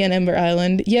fun with me on Ember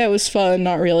Island? Yeah, it was fun.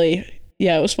 Not really.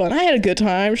 Yeah, it was fun. I had a good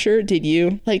time. Sure, did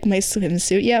you? Like my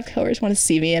swimsuit? Yeah, of course. Want to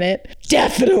see me in it?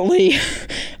 Definitely.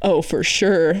 Oh, for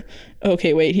sure.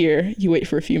 Okay, wait here. You wait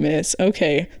for a few minutes.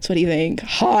 Okay, so what do you think?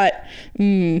 Hot.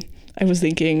 I was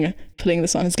thinking putting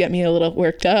this on is get me a little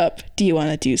worked up. Do you want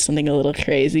to do something a little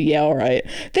crazy? Yeah, all right.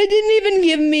 They didn't even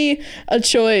give me a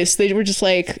choice. They were just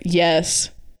like, yes.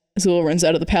 Azula runs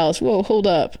out of the palace. Whoa, hold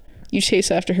up. You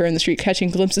chase after her in the street,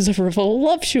 catching glimpses of her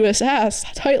voluptuous ass,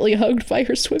 tightly hugged by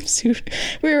her swimsuit.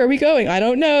 Where are we going? I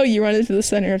don't know. You run into the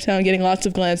center of town, getting lots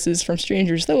of glances from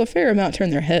strangers, though a fair amount turn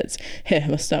their heads. Heh,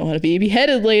 must not want to be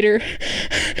beheaded later.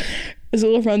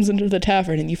 Azula runs into the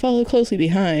tavern, and you follow closely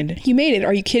behind. You made it.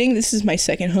 Are you kidding? This is my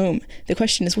second home. The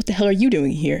question is, what the hell are you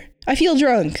doing here? I feel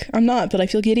drunk. I'm not, but I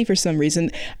feel giddy for some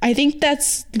reason. I think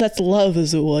that's love,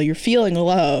 Azula. You're feeling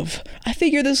love. I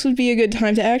figure this would be a good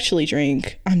time to actually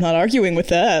drink. I'm not arguing with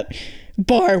that.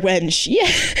 Bar wench. Yeah,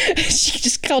 she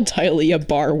just called Tylee a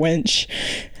bar wench.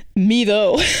 Me,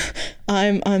 though,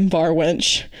 I'm bar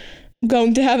wench. I'm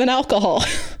going to have an alcohol.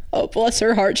 Oh, bless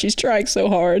her heart, she's trying so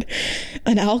hard.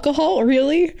 An alcohol?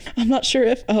 Really? I'm not sure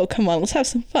if... Oh, come on, let's have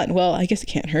some fun. Well, I guess it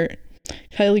can't hurt.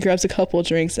 Kylie grabs a couple of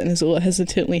drinks and Azula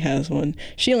hesitantly has one.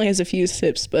 She only has a few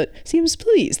sips, but seems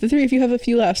pleased. The three of you have a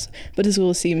few laughs, but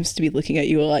Azula seems to be looking at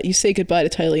you a lot. You say goodbye to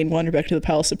Tylee and wander back to the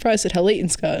palace, surprised at how late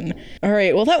it's gotten.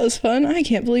 Alright, well that was fun. I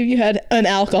can't believe you had an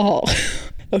alcohol.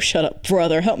 Oh, shut up,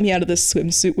 brother. Help me out of this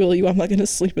swimsuit, will you? I'm not gonna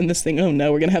sleep in this thing. Oh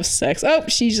no, we're gonna have sex. Oh,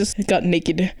 she just got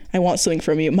naked. I want something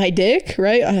from you. My dick,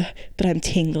 right? But I'm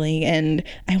tingling and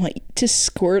I want to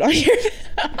squirt on your...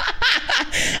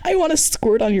 I want to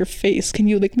squirt on your face. Can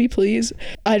you lick me, please?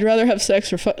 I'd rather have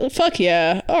sex or fuck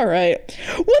yeah. All right.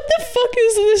 What the fuck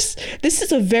is this? This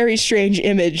is a very strange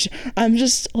image. I'm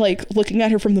just like looking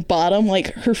at her from the bottom,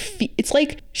 like her feet. It's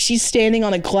like she's standing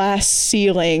on a glass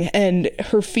ceiling and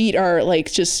her feet are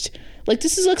like just like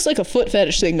looks like a foot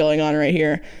fetish thing going on right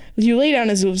here. You lay down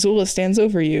as Zula stands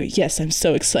over you. Yes, I'm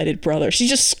so excited, brother. She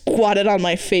just squatted on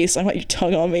my face. I want your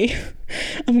tongue on me.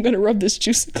 I'm gonna rub this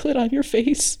juicy clit on your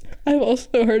face. I've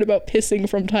also heard about pissing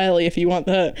from TLA if you want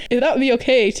that. That would be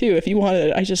okay too if you want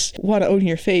it. I just want to own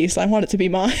your face. I want it to be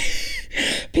mine.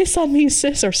 Piss on me,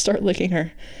 sis, or start licking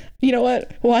her. You know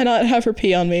what? Why not have her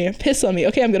pee on me? Piss on me.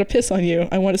 Okay, I'm gonna piss on you.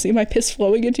 I want to see my piss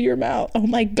flowing into your mouth. Oh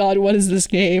my god, what is this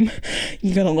game?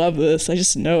 You're gonna love this. I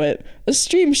just know it. A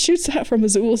stream shoots out from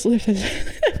Azul's lip and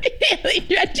immediately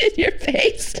drenches your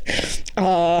face.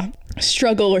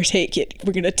 Struggle or take it.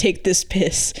 We're gonna take this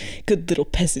piss. Good little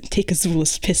peasant. Take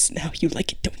Azula's piss now. You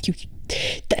like it, don't you?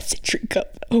 That's it. Drink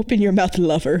up. Open your mouth,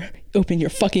 lover. Open your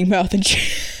fucking mouth and drink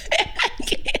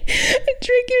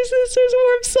your sister's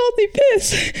warm, salty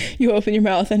piss. You open your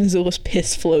mouth and Azula's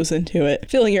piss flows into it,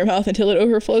 filling your mouth until it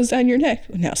overflows down your neck.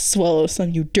 Now swallow some,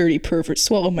 you dirty pervert.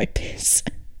 Swallow my piss.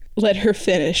 Let her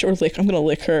finish, or lick. I'm gonna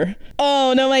lick her.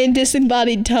 Oh no, my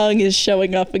disembodied tongue is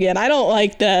showing up again. I don't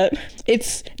like that.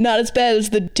 It's not as bad as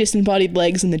the disembodied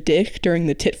legs and the dick during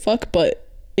the tit fuck, but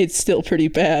it's still pretty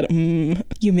bad.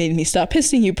 You made me stop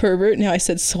pissing, you pervert. Now I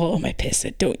said swallow my piss.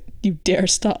 Don't you dare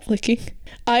stop licking.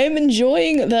 I am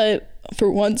enjoying that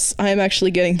for once I am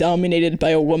actually getting dominated by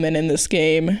a woman in this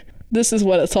game. This is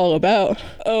what it's all about.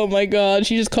 Oh my god,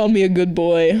 she just called me a good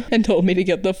boy and told me to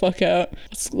get the fuck out.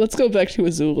 Let's go back to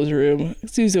Azula's room.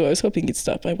 Zuzu, I was hoping you'd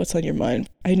stop by. What's on your mind?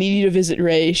 I need you to visit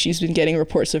Ray. She's been getting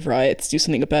reports of riots. Do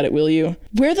something about it, will you?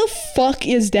 Where the fuck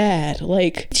is Dad?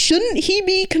 Like, shouldn't he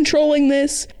be controlling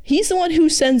this? He's the one who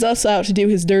sends us out to do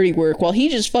his dirty work while he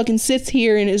just fucking sits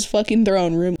here in his fucking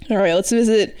throne room. Alright, let's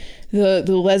visit the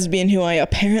lesbian who I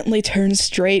apparently turned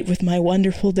straight with my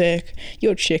wonderful dick.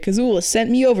 Yo, chick, Azula sent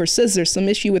me over, says there's some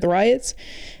issue with riots.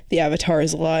 The Avatar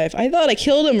is alive. I thought I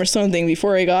killed him or something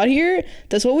before I got here.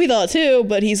 That's what we thought too,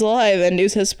 but he's alive and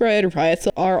news has spread. Riots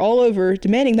are all over,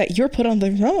 demanding that you're put on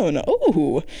the throne.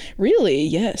 Oh, really?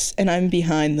 Yes. And I'm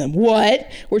behind them. What?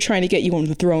 We're trying to get you on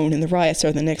the throne and the riots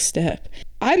are the next step.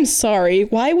 I'm sorry,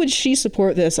 why would she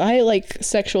support this? I,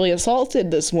 sexually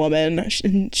assaulted this woman,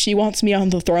 and she wants me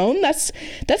on the throne? That's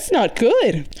not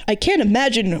good. I can't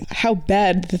imagine how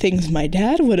bad the things my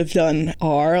dad would have done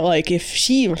are, if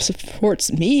she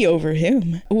supports me over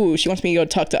him. Ooh, she wants me to go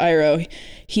talk to Iroh.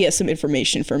 He has some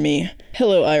information for me.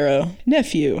 Hello, Iroh.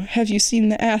 Nephew, have you seen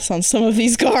the ass on some of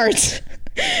these guards?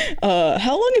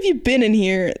 How long have you been in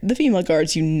here? The female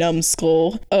guards, you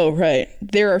numbskull. Oh, right.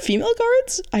 There are female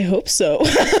guards? I hope so.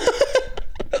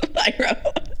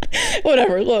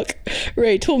 Whatever, look.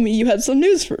 Ray told me you had some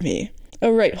news for me.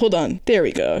 Oh, right, hold on. There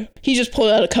we go. He just pulled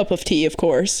out a cup of tea, of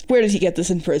course. Where did he get this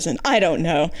in prison? I don't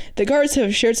know. The guards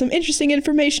have shared some interesting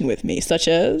information with me, such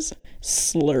as...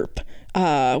 Slurp.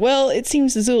 Well, it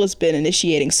seems Azula's been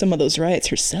initiating some of those riots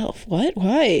herself. What?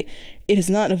 Why? It has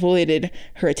not avoided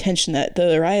her attention that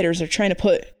the rioters are trying to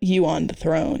put you on the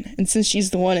throne. And since she's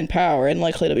the one in power and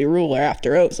likely to be ruler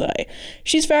after Ozai,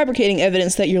 she's fabricating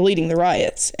evidence that you're leading the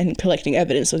riots and collecting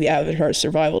evidence of the Avatar's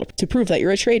survival to prove that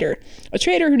you're a traitor. A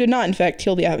traitor who did not, in fact,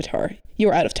 kill the Avatar. You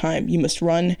are out of time. You must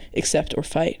run, accept, or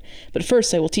fight. But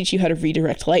first, I will teach you how to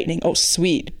redirect lightning. Oh,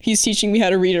 sweet. He's teaching me how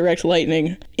to redirect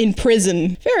lightning. In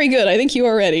prison. Very good. I think you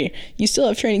are ready. You still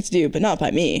have training to do, but not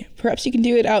by me. Perhaps you can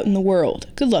do it out in the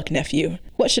world. Good luck, nephew.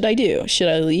 What should I do? Should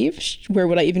I leave? Where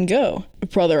would I even go?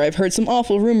 Brother, I've heard some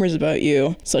awful rumors about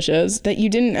you, such as that you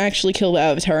didn't actually kill the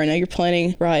Avatar and now you're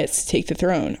planning riots to take the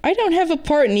throne. I don't have a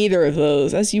part in either of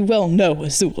those, as you well know,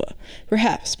 Azula.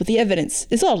 Perhaps, but the evidence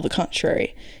is all to the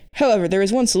contrary. However, there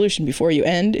is one solution before you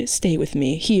end. Stay with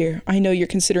me. Here, I know you're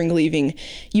considering leaving.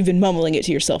 You've been mumbling it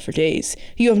to yourself for days.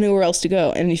 You have nowhere else to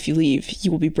go, and if you leave,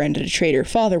 you will be branded a traitor.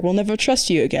 Father will never trust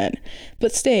you again.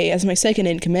 But stay as my second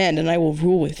in command, and I will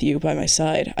rule with you by my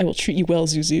side. I will treat you well,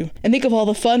 Zuzu. And think of all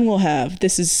the fun we'll have.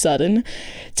 This is sudden.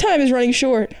 Time is running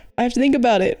short. I have to think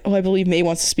about it. Oh, I believe May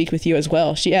wants to speak with you as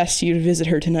well. She asked you to visit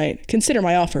her tonight. Consider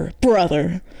my offer.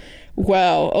 Brother.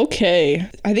 Wow, okay.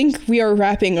 I think we are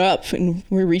wrapping up and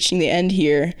we're reaching the end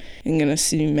here. I'm gonna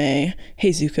see May. Hey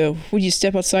Zuko, would you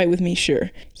step outside with me?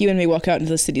 Sure. You and May walk out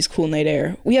into the city's cool night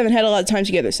air. We haven't had a lot of time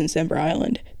together since Ember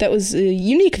Island. That was a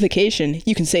unique vacation.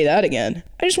 You can say that again.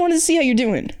 I just wanted to see how you're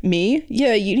doing. Me?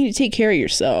 Yeah, you need to take care of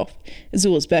yourself.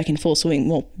 Azula's back in full swing,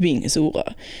 well, being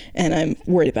Azula. And I'm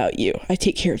worried about you. I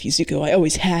take care of you, Zuko. I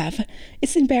always have.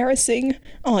 It's embarrassing.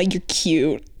 Aw, you're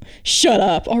cute. Shut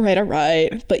up. All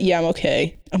right. But yeah, I'm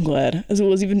okay. I'm glad.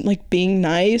 Azula's even, being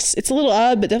nice. It's a little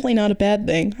odd, but definitely not a bad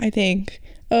thing, I think.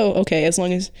 Oh, okay, as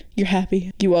long as you're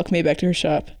happy. You walk May back to her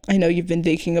shop. I know you've been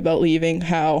thinking about leaving,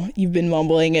 how you've been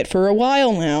mumbling it for a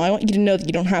while now. I want you to know that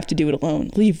you don't have to do it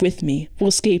alone. Leave with me. We'll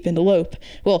escape and elope.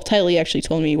 Well, TLA actually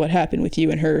told me what happened with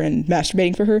you and her and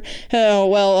masturbating for her. Oh,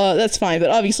 well, that's fine,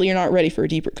 but obviously you're not ready for a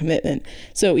deeper commitment.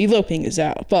 So eloping is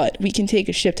out, but we can take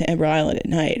a ship to Ember Island at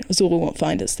night. Azula won't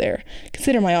find us there.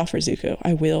 Consider my offer, Zuko.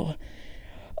 I will.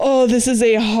 Oh, this is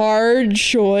a hard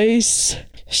choice.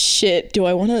 Shit, do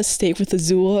I want to stay with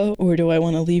Azula or do I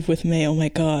want to leave with May? Oh my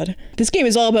god. This game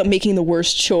is all about making the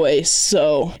worst choice,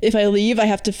 so if I leave, I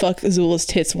have to fuck Azula's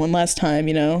tits one last time,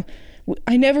 you know?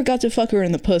 I never got to fuck her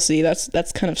in the pussy.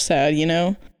 That's kind of sad, you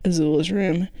know? Azula's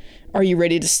room. Are you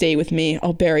ready to stay with me?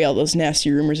 I'll bury all those nasty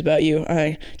rumors about you.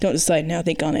 I don't decide now,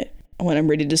 think on it. When I'm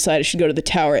ready to decide I should go to the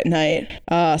tower at night.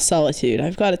 Ah, solitude.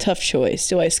 I've got a tough choice.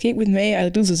 Do I escape with May? I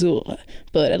lose Azula.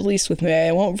 But at least with May,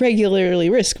 I won't regularly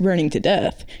risk burning to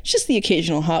death. Just the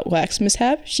occasional hot wax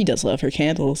mishap. She does love her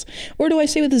candles. Or do I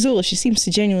stay with Azula? She seems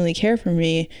to genuinely care for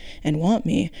me and want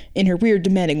me in her weird,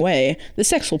 demanding way. The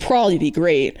sex will probably be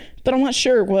great, but I'm not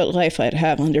sure what life I'd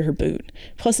have under her boot.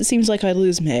 Plus, it seems like I'd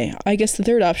lose May. I guess the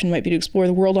third option might be to explore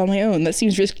the world on my own. That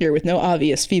seems riskier with no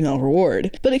obvious female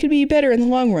reward. But it could be better in the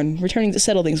long run, returning to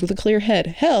settle things with a clear head.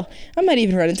 Hell, I might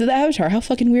even run into the Avatar. How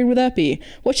fucking weird would that be?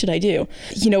 What should I do?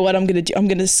 You know what I'm gonna do? I'm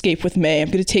gonna escape with May.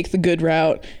 I'm gonna take the good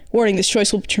route. Warning, this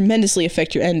choice will tremendously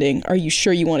affect your ending. Are you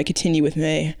sure you want to continue with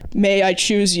May? May, I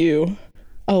choose you.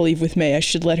 I'll leave with May. I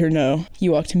should let her know.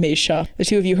 You walk to May's shop. The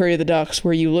two of you hurry to the docks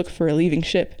where you look for a leaving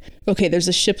ship. Okay, there's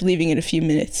a ship leaving in a few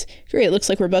minutes. Great, it looks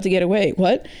like we're about to get away.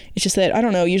 What? It's just that, I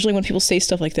don't know, usually when people say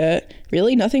stuff like that,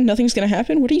 really? Nothing's gonna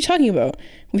happen? What are you talking about?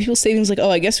 When people say things like,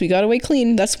 oh, I guess we got away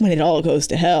clean, that's when it all goes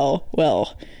to hell.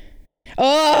 Well...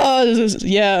 Oh,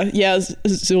 yeah,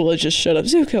 Zula just shut up.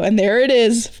 Zuko, and there it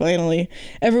is, finally.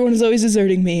 Everyone is always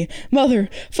deserting me. Mother,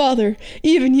 father,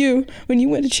 even you. When you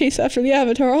went to chase after the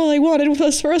Avatar, all I wanted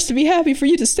was for us to be happy, for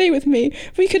you to stay with me.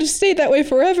 We could have stayed that way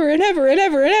forever and ever and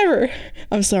ever and ever.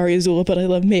 I'm sorry, Azula, but I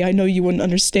love May. I know you wouldn't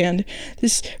understand.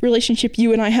 This relationship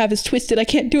you and I have is twisted. I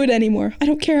can't do it anymore. I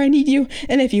don't care, I need you.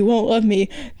 And if you won't love me,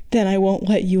 then I won't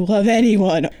let you love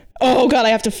anyone. Oh god, I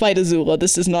have to fight Azula.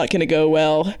 This is not gonna go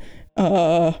well.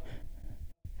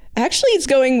 Actually, it's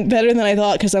going better than I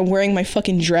thought because I'm wearing my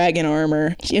fucking dragon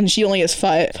armor. And she only has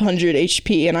 500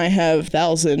 HP and I have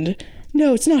 1,000.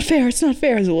 No, it's not fair.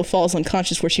 Azula falls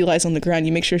unconscious where she lies on the ground.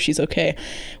 You make sure she's okay.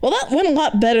 Well, that went a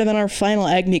lot better than our final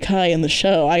Agni Kai in the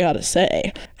show, I gotta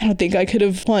say. I don't think I could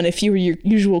have won if you were your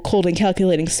usual cold and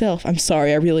calculating self. I'm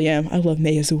sorry, I really am. I love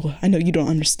May, Azula. I know you don't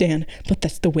understand, but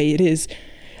that's the way it is.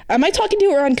 Am I talking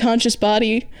to her unconscious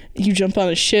body? You jump on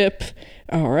a ship.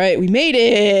 All right, we made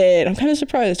it. I'm kind of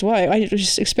surprised. Why? I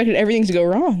just expected everything to go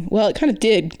wrong. Well, it kind of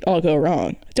did all go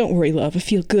wrong. Don't worry, love. I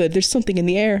feel good. There's something in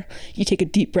the air. You take a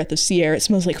deep breath of sea air. It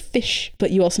smells like fish.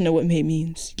 But you also know what May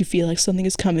means. You feel like something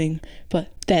is coming, but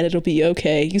that it'll be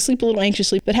okay. You sleep a little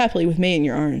anxiously, but happily with May in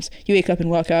your arms. You wake up and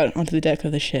walk out onto the deck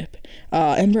of the ship.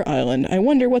 Ember Island. I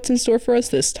wonder what's in store for us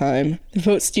this time. The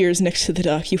boat steers next to the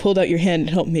dock. You hold out your hand and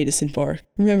help May disembark.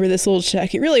 Remember this old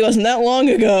shack? It really wasn't that long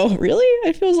ago. Really?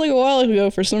 It feels like a while ago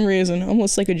for some reason.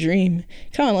 Almost like a dream.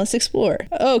 Come on, let's explore.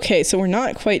 Okay, so we're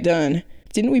not quite done.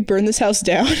 Didn't we burn this house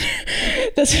down?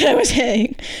 That's what I was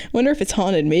saying. Wonder if it's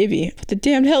haunted, maybe. What the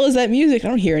damn hell is that music? I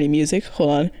don't hear any music. Hold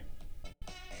on.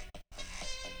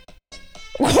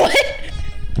 What?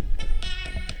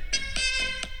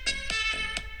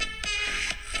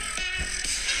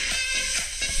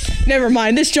 Never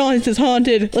mind, this jaunt is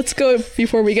haunted. Let's go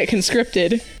before we get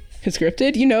conscripted.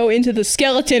 Conscripted? You know, into the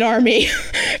skeleton army.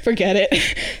 Forget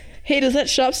it. Hey, does that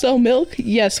shop sell milk?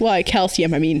 Yes, why?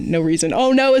 Calcium, I mean, no reason.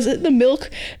 Oh no, is it the milk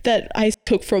that I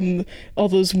took from all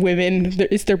those women?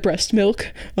 It's their breast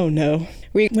milk? Oh no.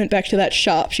 We went back to that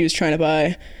shop she was trying to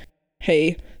buy.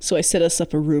 Hey, so I set us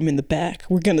up a room in the back.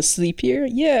 We're gonna sleep here?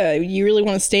 Yeah, you really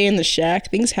want to stay in the shack?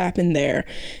 Things happen there.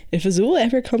 If Azula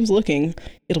ever comes looking,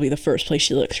 it'll be the first place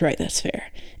she looks, right? That's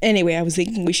fair. Anyway, I was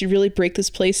thinking we should really break this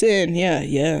place in.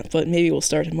 Yeah, but maybe we'll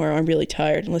start tomorrow. I'm really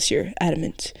tired, unless you're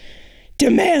adamant.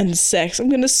 demand sex. I'm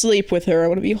gonna sleep with her. I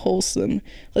want to be wholesome.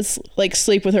 Let's like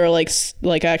sleep with her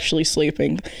like actually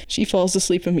sleeping. She falls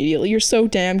asleep immediately. You're so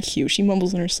damn cute. She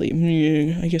mumbles in her sleep.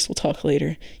 I guess we'll talk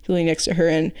later. You lay next to her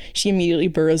and she immediately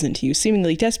burrows into you,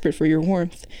 seemingly desperate for your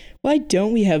warmth. Why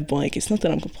don't we have blankets? Not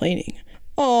that I'm complaining.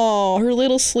 Aw, her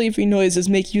little sleepy noises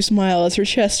make you smile as her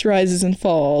chest rises and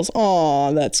falls.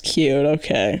 Aw, that's cute.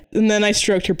 Okay. And then I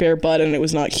stroked her bare butt and it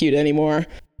was not cute anymore.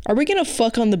 Are we gonna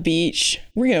fuck on the beach?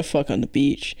 We're gonna fuck on the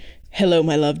beach. Hello,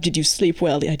 my love. Did you sleep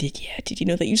well? I did, yeah. Did you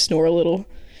know that you snore a little?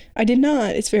 I did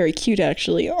not. It's very cute,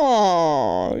 actually.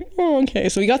 Aww. Okay,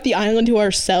 so we got the island to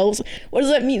ourselves. What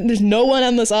does that mean? There's no one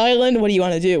on this island? What do you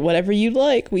want to do? Whatever you'd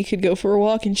like. We could go for a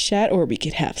walk and chat, or we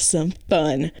could have some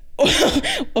fun.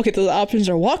 Okay, so the options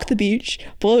are walk the beach,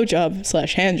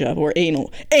 blowjob/handjob, or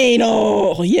anal.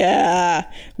 Anal!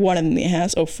 Yeah! One in the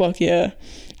ass. Oh, fuck yeah.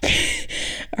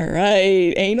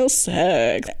 Alright, anal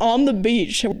sex. On the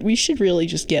beach. We should really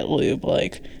just get lube,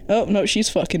 like, oh, no, she's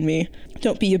fucking me.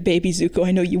 Don't be a baby, Zuko.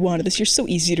 I know you wanted this. You're so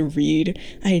easy to read.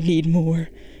 I need more.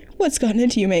 What's gotten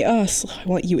into you, May? I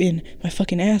want you in my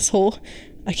fucking asshole.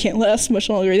 I can't last much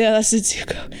longer. Yeah, that's it,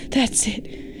 Zuko. That's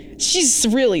it. She's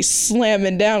really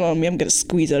slamming down on me. I'm gonna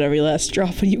squeeze out every last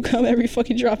drop when you come. Every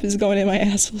fucking drop is going in my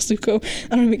asshole, Zuko.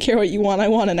 I don't even care what you want. I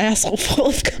want an asshole full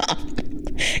of cum.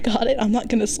 Got it? I'm not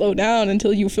gonna slow down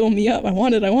until you fill me up. I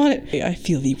want it. I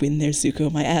feel the wind there,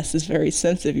 Zuko. My ass is very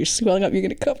sensitive. You're swelling up. You're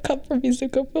gonna come for me,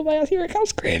 Zuko. Feel my ass. Here it comes.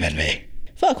 Scream at me.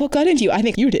 Fuck, what got into you? I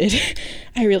think you did.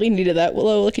 I really needed that.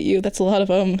 Whoa, look at you. That's a lot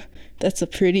of, that's a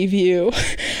pretty view.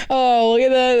 Oh, look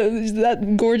at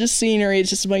that gorgeous scenery. It's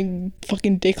just my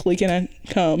fucking dick leaking and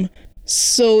cum.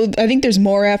 So I think there's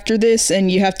more after this,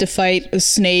 and you have to fight a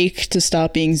snake to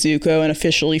stop being Zuko and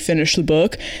officially finish the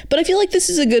book. But I feel like this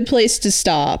is a good place to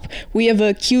stop. We have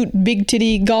a cute big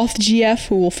titty goth GF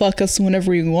who will fuck us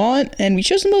whenever we want, and we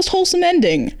chose the most wholesome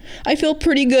ending. I feel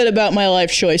pretty good about my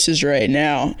life choices right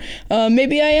now.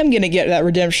 Maybe I am gonna get that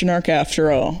redemption arc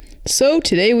after all. So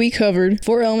today we covered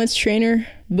 4 Elements Trainer,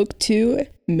 Book 2,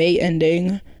 May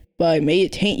Ending, by May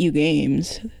It Taint You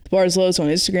Games. The Bar is Low is on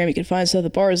Instagram. You can find us at The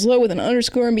Bar is Low with an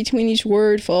underscore in between each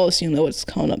word. Follow us so you'll know what's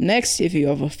coming up next. If you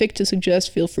have a fic to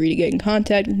suggest, feel free to get in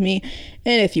contact with me.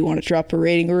 And if you want to drop a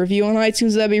rating or review on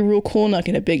iTunes, that'd be real cool. Not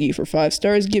gonna beg you for 5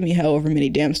 stars. Give me however many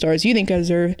damn stars you think I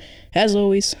deserve. As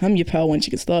always, I'm your pal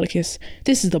Wenchicus Thoticus.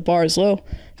 This is The Bar is Low.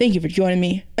 Thank you for joining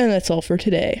me, and that's all for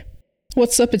today.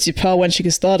 What's up, it's your pal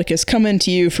Wenchicus Thoticus coming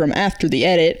to you from after the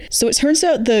edit. So it turns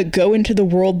out the go into the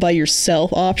world by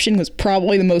yourself option was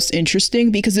probably the most interesting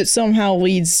because it somehow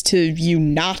leads to you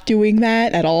not doing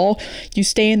that at all. You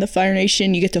stay in the Fire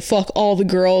Nation, you get to fuck all the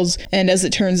girls, and as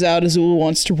it turns out, Azula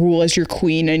wants to rule as your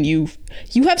queen, and you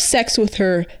have sex with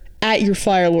her at your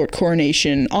Fire Lord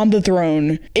coronation on the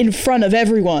throne in front of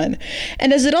everyone.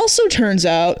 And as it also turns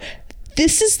out,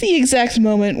 this is the exact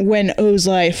moment when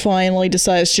Ozai finally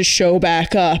decides to show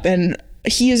back up, and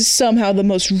he is somehow the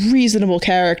most reasonable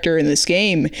character in this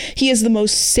game. He has the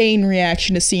most sane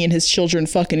reaction to seeing his children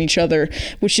fucking each other,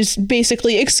 which is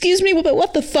basically, excuse me, but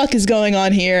what the fuck is going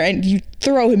on here? And you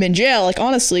throw him in jail. Like,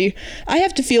 honestly, I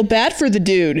have to feel bad for the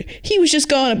dude. He was just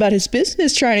going about his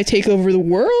business trying to take over the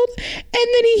world, and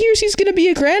then he hears he's gonna be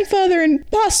a grandfather in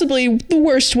possibly the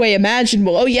worst way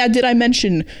imaginable. Oh yeah, did I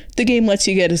mention the game lets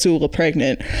you get Azula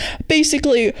pregnant?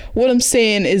 Basically, what I'm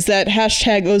saying is that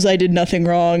hashtag Ozai did nothing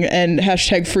wrong, and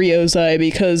hashtag free Ozai,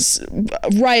 because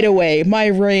right away, my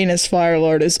reign as Fire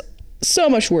Lord is so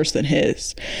much worse than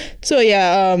his. So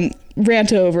yeah,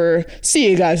 rant over. See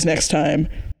you guys next time.